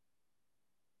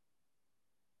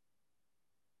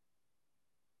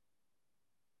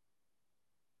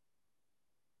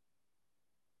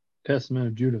 Testament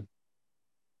of Judah.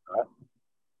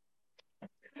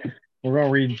 We're going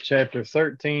to read chapter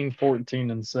 13,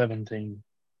 14, and 17.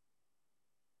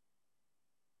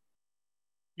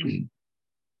 It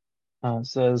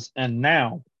says, and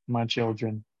now, my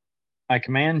children, I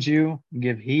command you,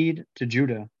 give heed to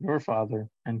Judah, your father,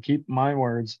 and keep my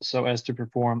words so as to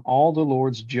perform all the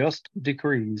Lord's just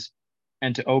decrees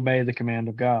and to obey the command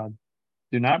of God.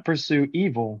 Do not pursue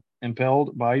evil,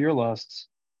 impelled by your lusts,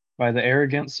 by the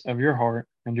arrogance of your heart,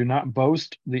 and do not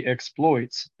boast the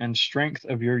exploits and strength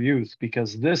of your youth,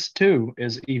 because this too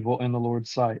is evil in the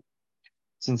Lord's sight.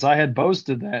 Since I had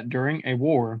boasted that during a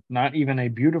war, not even a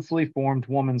beautifully formed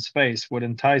woman's face would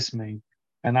entice me,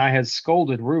 and I had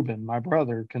scolded Reuben, my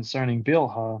brother, concerning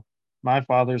Bilhah, my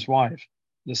father's wife.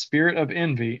 The spirit of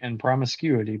envy and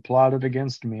promiscuity plotted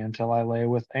against me until I lay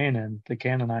with Anan, the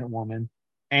Canaanite woman,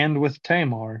 and with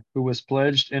Tamar, who was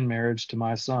pledged in marriage to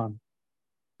my son.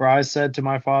 For I said to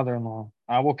my father-in-law,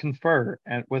 I will confer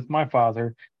with my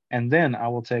father, and then I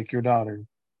will take your daughter.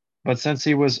 But since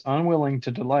he was unwilling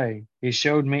to delay, he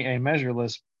showed me a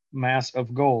measureless mass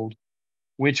of gold,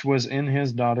 which was in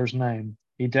his daughter's name.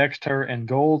 He decked her in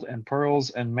gold and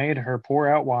pearls and made her pour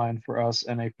out wine for us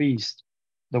in a feast.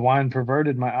 The wine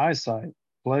perverted my eyesight,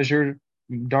 pleasure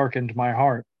darkened my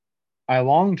heart. I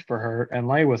longed for her and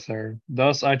lay with her.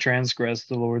 Thus I transgressed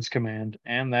the Lord's command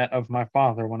and that of my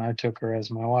father when I took her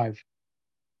as my wife.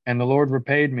 And the Lord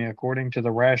repaid me according to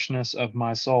the rashness of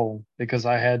my soul, because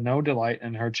I had no delight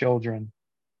in her children.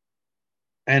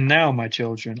 And now, my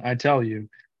children, I tell you,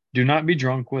 do not be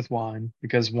drunk with wine,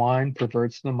 because wine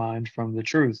perverts the mind from the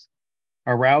truth,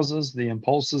 arouses the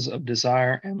impulses of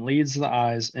desire, and leads the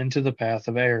eyes into the path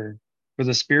of error. For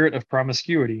the spirit of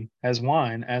promiscuity has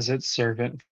wine as its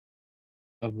servant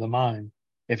of the mind.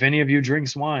 If any of you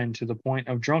drinks wine to the point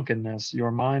of drunkenness,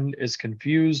 your mind is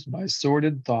confused by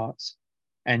sordid thoughts,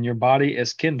 and your body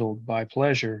is kindled by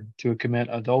pleasure to commit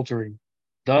adultery.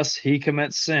 Thus he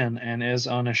commits sin and is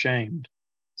unashamed.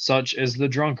 Such is the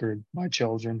drunkard, my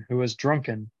children, who is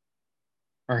drunken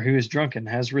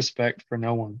has respect for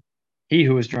no one. He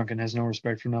who is drunken has no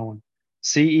respect for no one.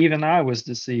 See, even I was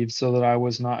deceived so that I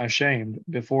was not ashamed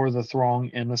before the throng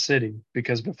in the city,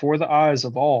 because before the eyes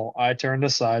of all I turned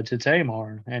aside to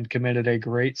Tamar and committed a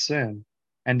great sin,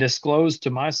 and disclosed to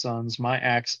my sons my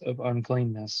acts of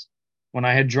uncleanness. When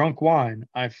I had drunk wine,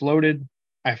 I flouted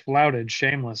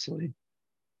shamelessly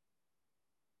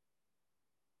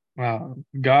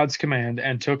God's command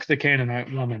and took the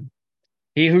Canaanite woman.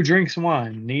 He who drinks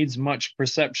wine needs much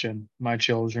perception, my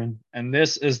children, and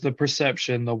this is the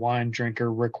perception the wine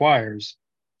drinker requires.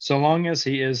 So long as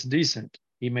he is decent,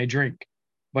 he may drink.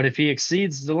 But if he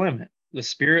exceeds the limit, the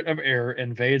spirit of error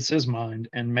invades his mind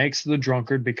and makes the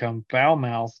drunkard become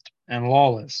foul-mouthed and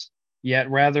lawless.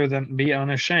 Yet rather than be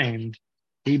unashamed,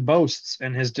 he boasts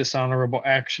in his dishonorable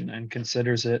action and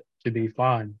considers it to be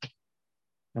fine.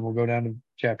 And we'll go down to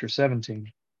chapter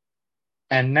 17.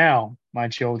 And now, my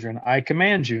children, I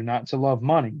command you not to love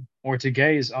money or to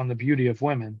gaze on the beauty of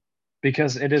women,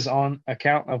 because it is on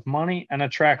account of money and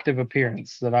attractive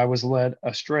appearance that I was led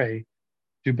astray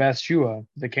to Bathsheba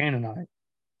the Canaanite.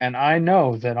 And I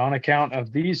know that on account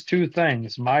of these two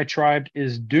things, my tribe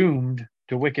is doomed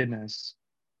to wickedness.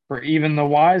 For even the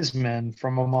wise men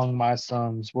from among my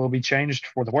sons will be changed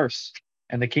for the worse,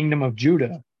 and the kingdom of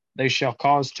Judah they shall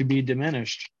cause to be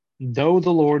diminished, though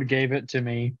the Lord gave it to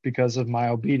me because of my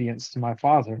obedience to my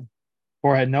father.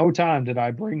 For at no time did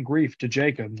I bring grief to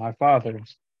Jacob, my father,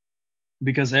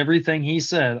 because everything he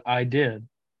said I did.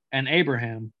 And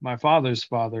Abraham, my father's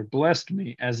father, blessed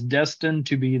me as destined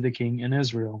to be the king in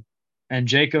Israel. And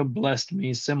Jacob blessed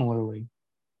me similarly.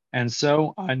 And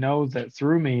so I know that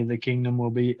through me the kingdom will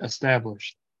be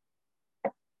established.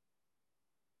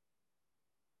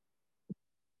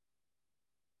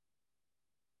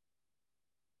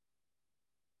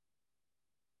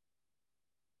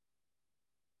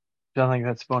 I think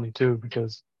that's funny too,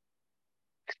 because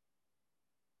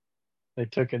they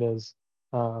took it as,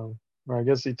 or I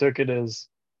guess he took it as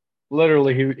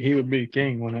literally he would be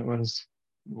king when it was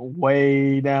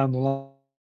way down the line.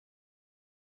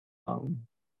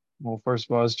 Well, first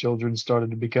of all, his children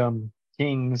started to become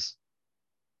kings.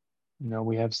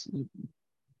 We have,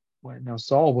 wait, no,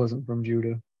 Saul wasn't from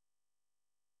Judah.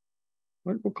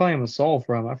 What clan was Saul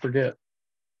from? I forget.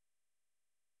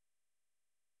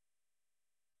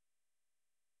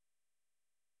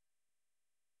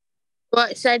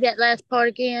 What? Say that last part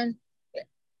again.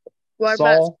 What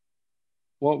Saul?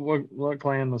 What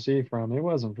clan was he from? He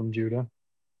wasn't from Judah.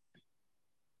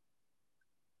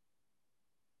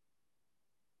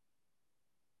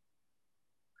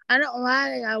 I don't know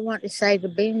why I want to say the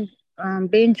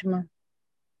Benjamin.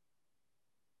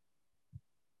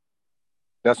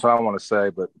 That's what I want to say,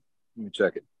 but let me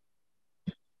check it.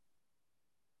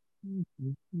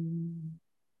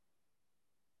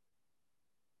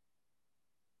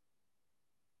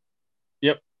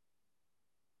 Yep.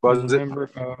 Was a it? member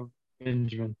of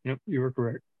Benjamin. Yep, you were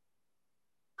correct.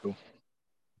 Cool.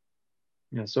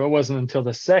 Yeah, so it wasn't until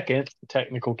the second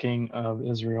technical king of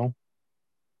Israel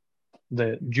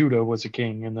that Judah was a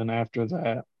king, and then after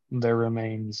that, there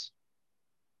remains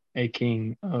a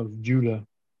king of Judah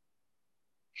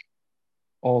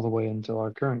all the way until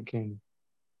our current king.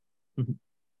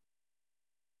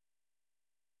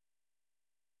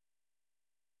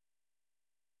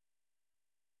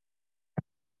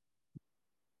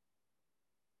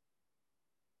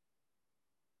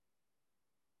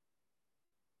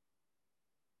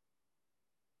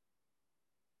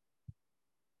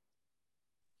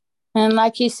 And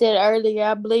like you said earlier,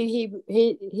 I believe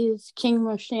his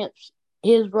kingdomship,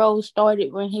 his role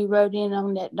started when he rode in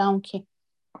on that donkey.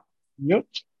 Yep.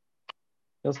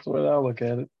 That's the way I look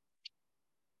at it.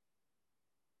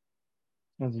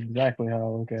 That's exactly how I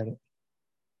look at it.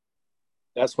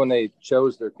 That's when they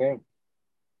chose their king.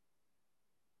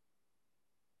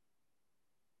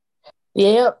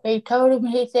 Yep, he told him,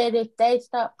 he said, if they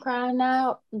stop crying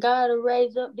out, God will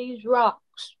raise up these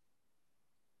rocks.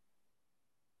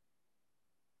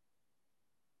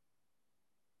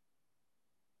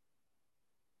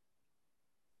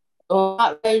 Or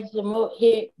not raise them up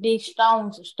here, these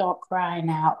stones will start crying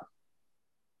out.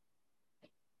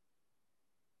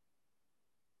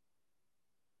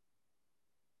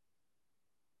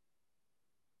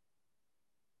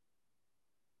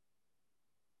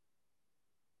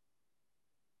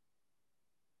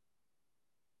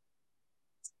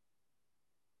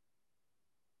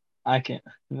 I can't.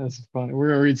 That's funny.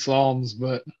 We're gonna read Psalms,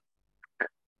 but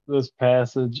this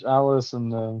passage, I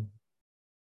listen to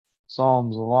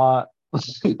Psalms a lot,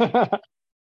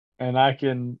 and I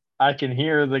can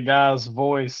hear the guy's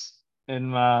voice in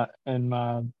my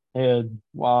head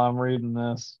while I'm reading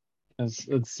this.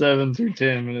 It's 7 through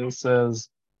 10, and it says,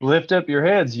 "Lift up your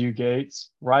heads, you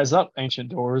gates; rise up, ancient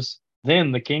doors.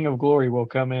 Then the King of Glory will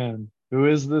come in. Who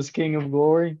is this King of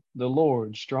Glory? The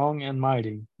Lord, strong and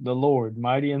mighty, the Lord,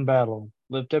 mighty in battle.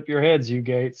 Lift up your heads, you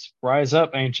gates; rise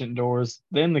up, ancient doors.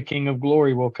 Then the King of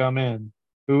Glory will come in.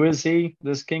 Who is he,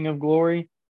 this King of Glory?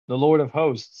 The Lord of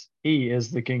hosts. He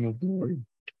is the King of Glory."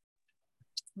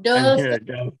 And Does here the it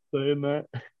goes saying that.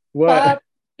 What? Papa,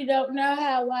 you don't know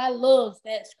how I love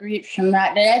that scripture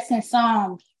right there. That's in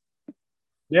Psalms.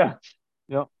 Yeah.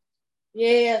 Yep.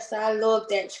 Yes, I love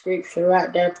that scripture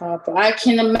right there, Papa. I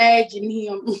can imagine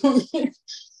him.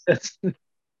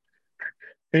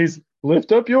 He's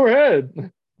lift up your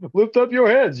head. Lift up your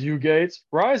heads, you gates.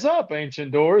 Rise up,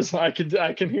 ancient doors. I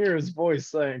can hear his voice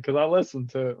saying, because I listen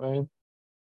to it, man.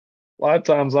 A lot of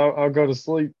times I'll go to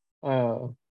sleep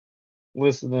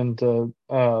listening to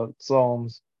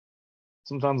Psalms.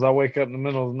 Sometimes I wake up in the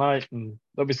middle of the night and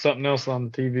there'll be something else on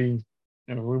the TV.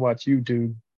 We watch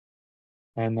YouTube,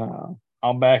 and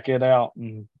I'll back it out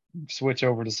and switch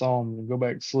over to Psalms and go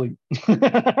back to sleep.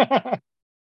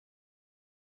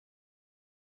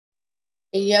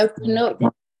 He opened up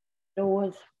the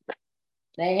doors.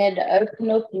 They had to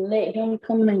open up and let him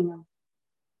come in.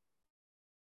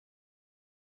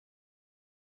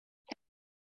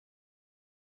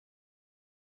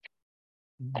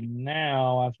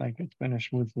 Now I think it's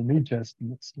finished with the New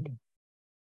Testament stuff.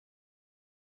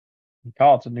 We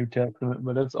call it the New Testament,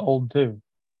 but it's old too.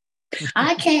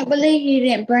 I can't believe you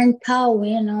didn't bring Paul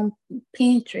in on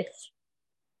Pinchas.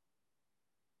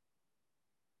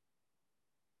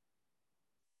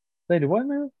 They did what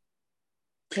now?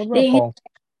 What about Didn't, Paul?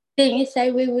 didn't you say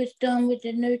we was done with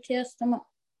the New Testament?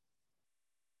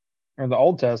 Or the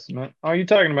Old Testament? Are you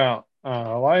talking about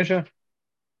Elijah?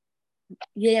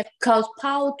 Yeah, because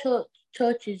Paul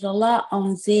touches a lot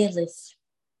on zealous.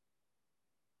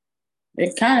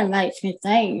 It kind of makes me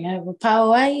think, well,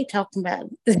 Paul, why are you talking about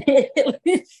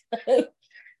zealous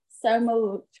so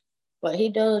much? But he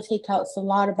does. He talks a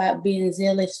lot about being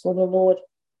zealous for the Lord.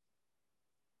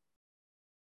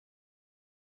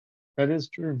 That is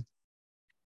true.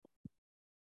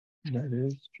 That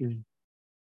is true.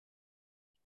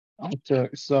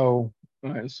 So,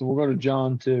 all right, so we'll go to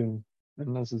John 2,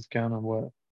 and this is kind of what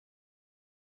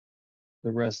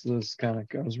the rest of this kind of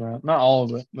goes around. Not all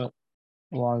of it, but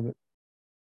a lot of it.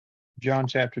 John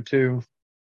chapter 2,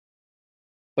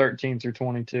 13 through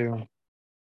 22.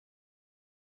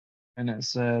 And it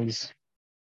says,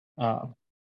 the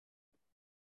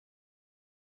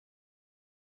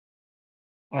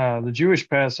Jewish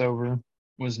Passover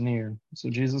was near, so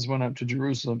Jesus went up to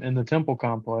Jerusalem. In the temple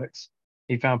complex,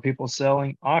 he found people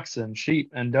selling oxen,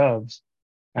 sheep, and doves,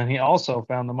 and he also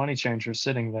found the money changers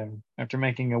sitting there. After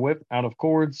making a whip out of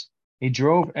cords, he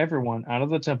drove everyone out of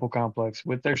the temple complex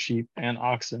with their sheep and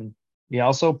oxen. He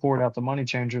also poured out the money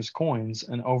changers' coins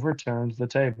and overturned the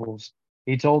tables.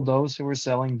 He told those who were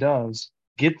selling doves,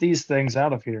 "Get these things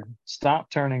out of here. Stop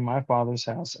turning my father's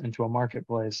house into a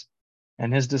marketplace."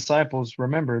 And his disciples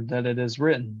remembered that it is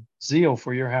written, "Zeal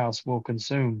for your house will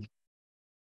consume."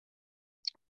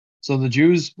 So the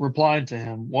Jews replied to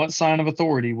him, "What sign of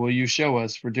authority will you show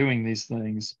us for doing these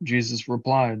things?" Jesus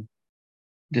replied,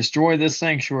 "Destroy this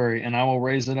sanctuary, and I will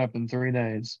raise it up in 3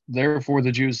 days." Therefore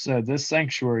the Jews said, "This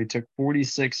sanctuary took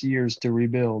 46 years to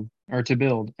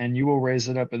build, and you will raise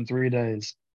it up in 3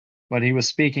 days." But he was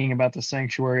speaking about the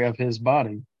sanctuary of his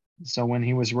body. So when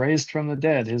he was raised from the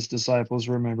dead, his disciples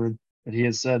remembered that he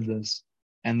had said this,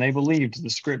 and they believed the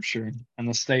scripture and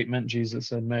the statement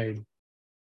Jesus had made.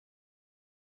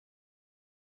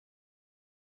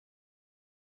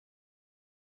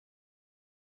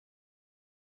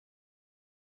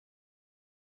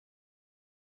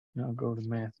 Now go to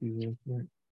Matthew real quick.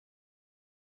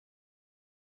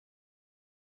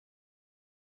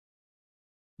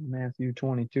 Matthew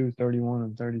 22, 31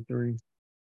 and 33.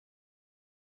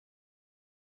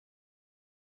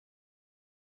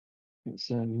 It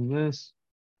says this.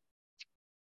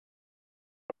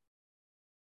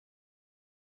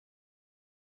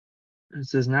 It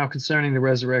says, "Now concerning the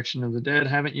resurrection of the dead,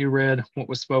 haven't you read what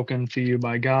was spoken to you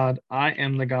by God? I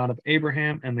am the God of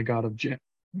Abraham and the God of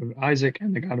Isaac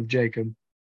and the God of Jacob.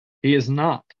 He is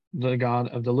not the God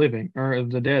of the living or of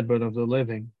the dead, but of the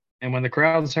living." And when the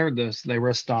crowds heard this, they were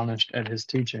astonished at his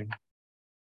teaching.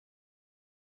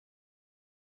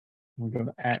 We'll go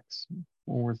to Acts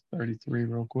 4:33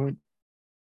 real quick.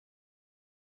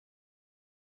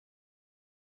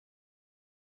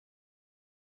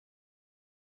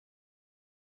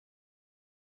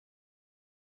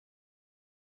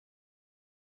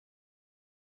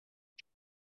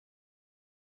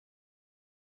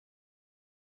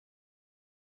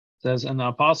 It says, "And the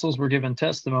apostles were given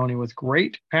testimony with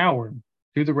great power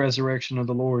to the resurrection of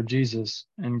the Lord Jesus,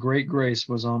 and great grace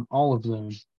was on all of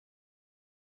them."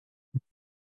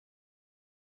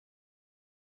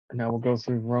 And now we'll go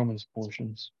through Romans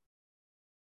portions.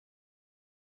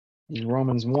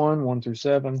 Romans 1, 1 through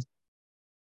 7.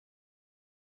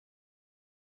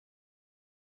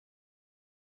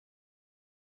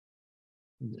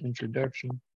 The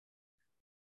introduction.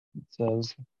 It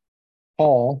says,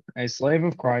 "Paul, a slave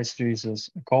of Christ Jesus,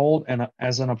 called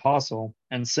as an apostle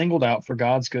and singled out for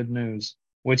God's good news,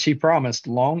 which he promised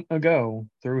long ago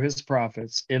through his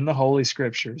prophets in the Holy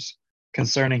Scriptures,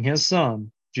 concerning his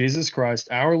Son, Jesus Christ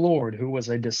our Lord, who was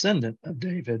a descendant of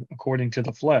David according to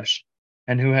the flesh,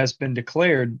 and who has been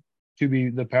declared to be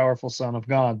the powerful Son of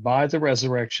God by the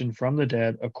resurrection from the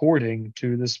dead according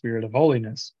to the Spirit of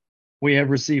holiness. We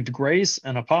have received grace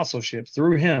and apostleship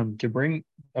through him to bring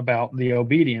about the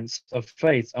obedience of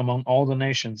faith among all the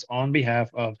nations on behalf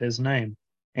of his name,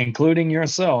 including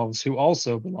yourselves, who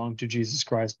also belong to Jesus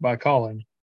Christ by calling.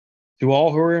 To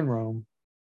all who are in Rome,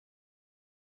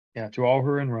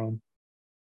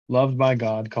 loved by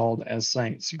God, called as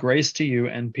saints, grace to you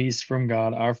and peace from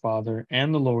God our Father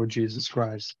and the Lord Jesus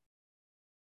Christ."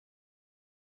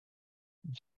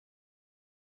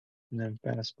 And then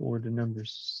fast forward to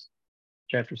Numbers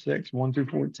chapter 6, 1 through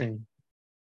 14.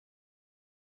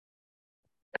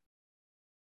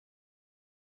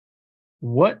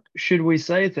 "What should we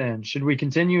say then? Should we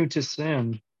continue to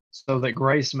sin so that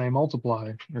grace may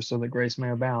multiply, or so that grace may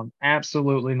abound?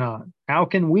 Absolutely not. How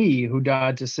can we who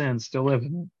died to sin still live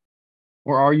in it?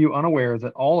 Or are you unaware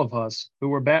that all of us who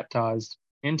were baptized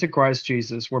into Christ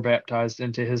Jesus were baptized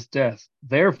into his death?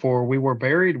 Therefore, we were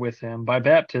buried with him by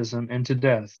baptism into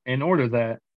death, in order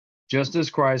that, just as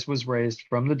Christ was raised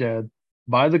from the dead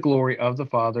by the glory of the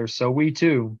Father, so we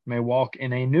too may walk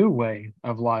in a new way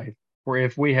of life. For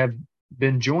if we have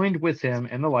been joined with him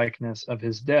in the likeness of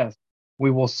his death, we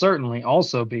will certainly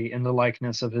also be in the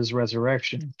likeness of his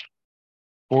resurrection.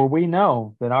 For we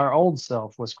know that our old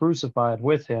self was crucified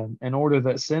with him in order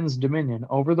that sin's dominion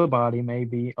over the body may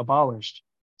be abolished,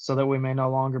 so that we may no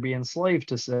longer be enslaved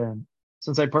to sin,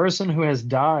 since a person who has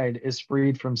died is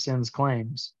freed from sin's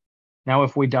claims. Now,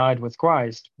 if we died with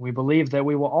Christ, we believe that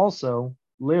we will also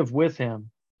live with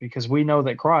him, because we know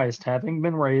that Christ, having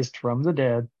been raised from the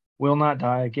dead, will not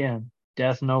die again.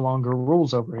 Death no longer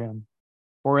rules over him.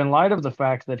 For in light of the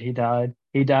fact that he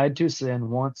died to sin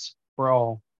once for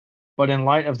all. But in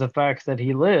light of the fact that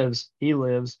he lives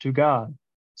to God.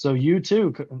 So you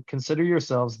too consider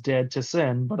yourselves dead to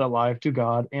sin, but alive to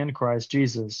God in Christ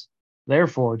Jesus.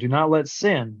 Therefore, do not let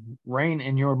sin reign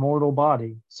in your mortal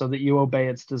body, so that you obey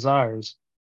its desires.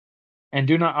 And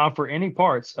do not offer any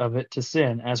parts of it to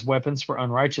sin as weapons for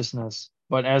unrighteousness,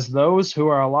 but as those who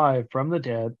are alive from the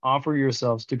dead, offer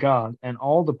yourselves to God, and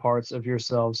all the parts of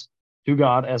yourselves to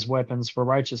God as weapons for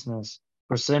righteousness.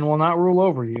 For sin will not rule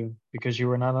over you, because you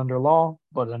are not under law,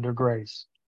 but under grace.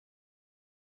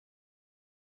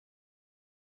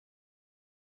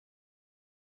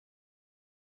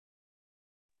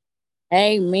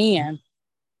 Amen.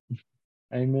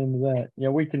 Amen to that. Yeah,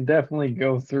 we can definitely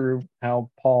go through how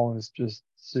Paul is just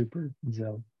super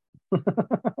zealous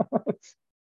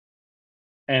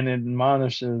and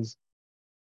admonishes,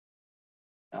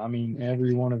 I mean,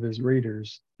 every one of his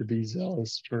readers to be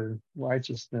zealous for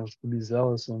righteousness, to be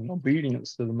zealous in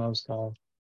obedience to the Most High.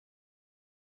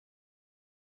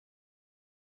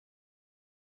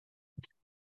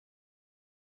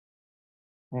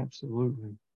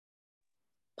 Absolutely.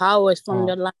 Paul was from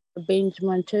the line of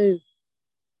Benjamin too.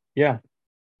 Yeah.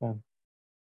 I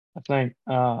think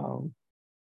Paul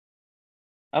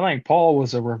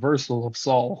was a reversal of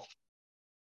Saul.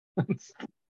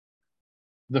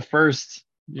 The first,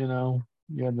 you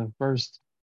had the first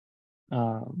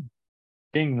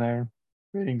king there,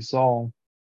 being Saul,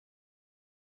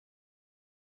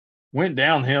 went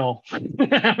downhill.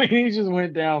 I mean, he just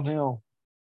went downhill.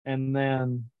 And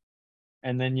then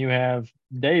you have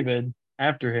David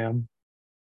after him,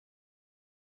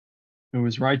 who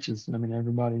was righteous. I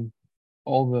mean,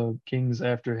 all the kings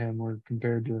after him were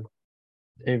compared to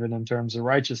David in terms of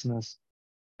righteousness.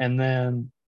 And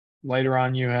then later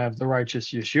on, you have the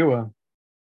righteous Yeshua.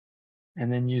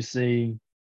 And then you see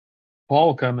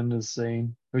Paul come into the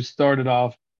scene, who started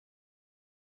off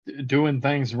doing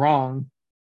things wrong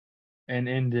and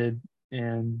ended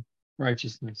in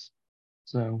righteousness.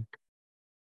 So,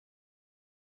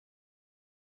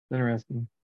 interesting.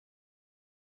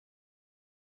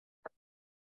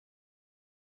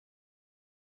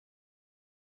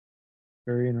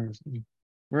 Very interesting.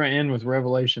 We're going to end with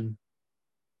Revelation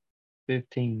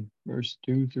 15, verse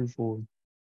 2 through 4.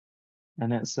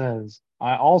 And it says,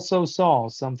 I also saw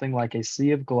something like a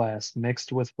sea of glass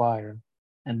mixed with fire,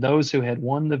 and those who had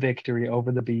won the victory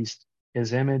over the beast,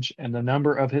 his image, and the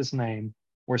number of his name,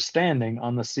 were standing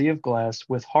on the sea of glass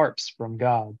with harps from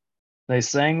God. They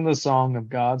sang the song of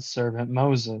God's servant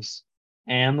Moses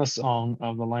and the song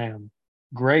of the Lamb.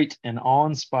 Great and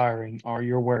awe-inspiring are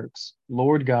your works,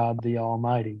 Lord God the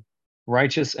Almighty.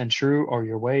 Righteous and true are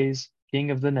your ways,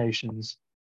 King of the nations.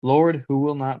 Lord, who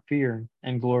will not fear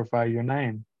and glorify your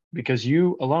name? Because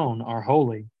you alone are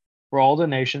holy. For all the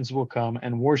nations will come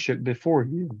and worship before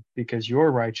you, because your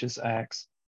righteous acts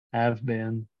have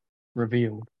been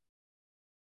revealed.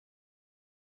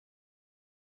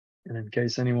 And in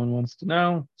case anyone wants to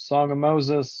know, Song of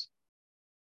Moses,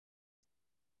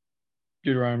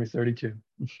 Deuteronomy 32.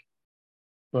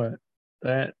 But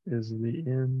that is the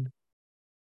end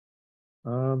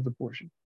of the portion.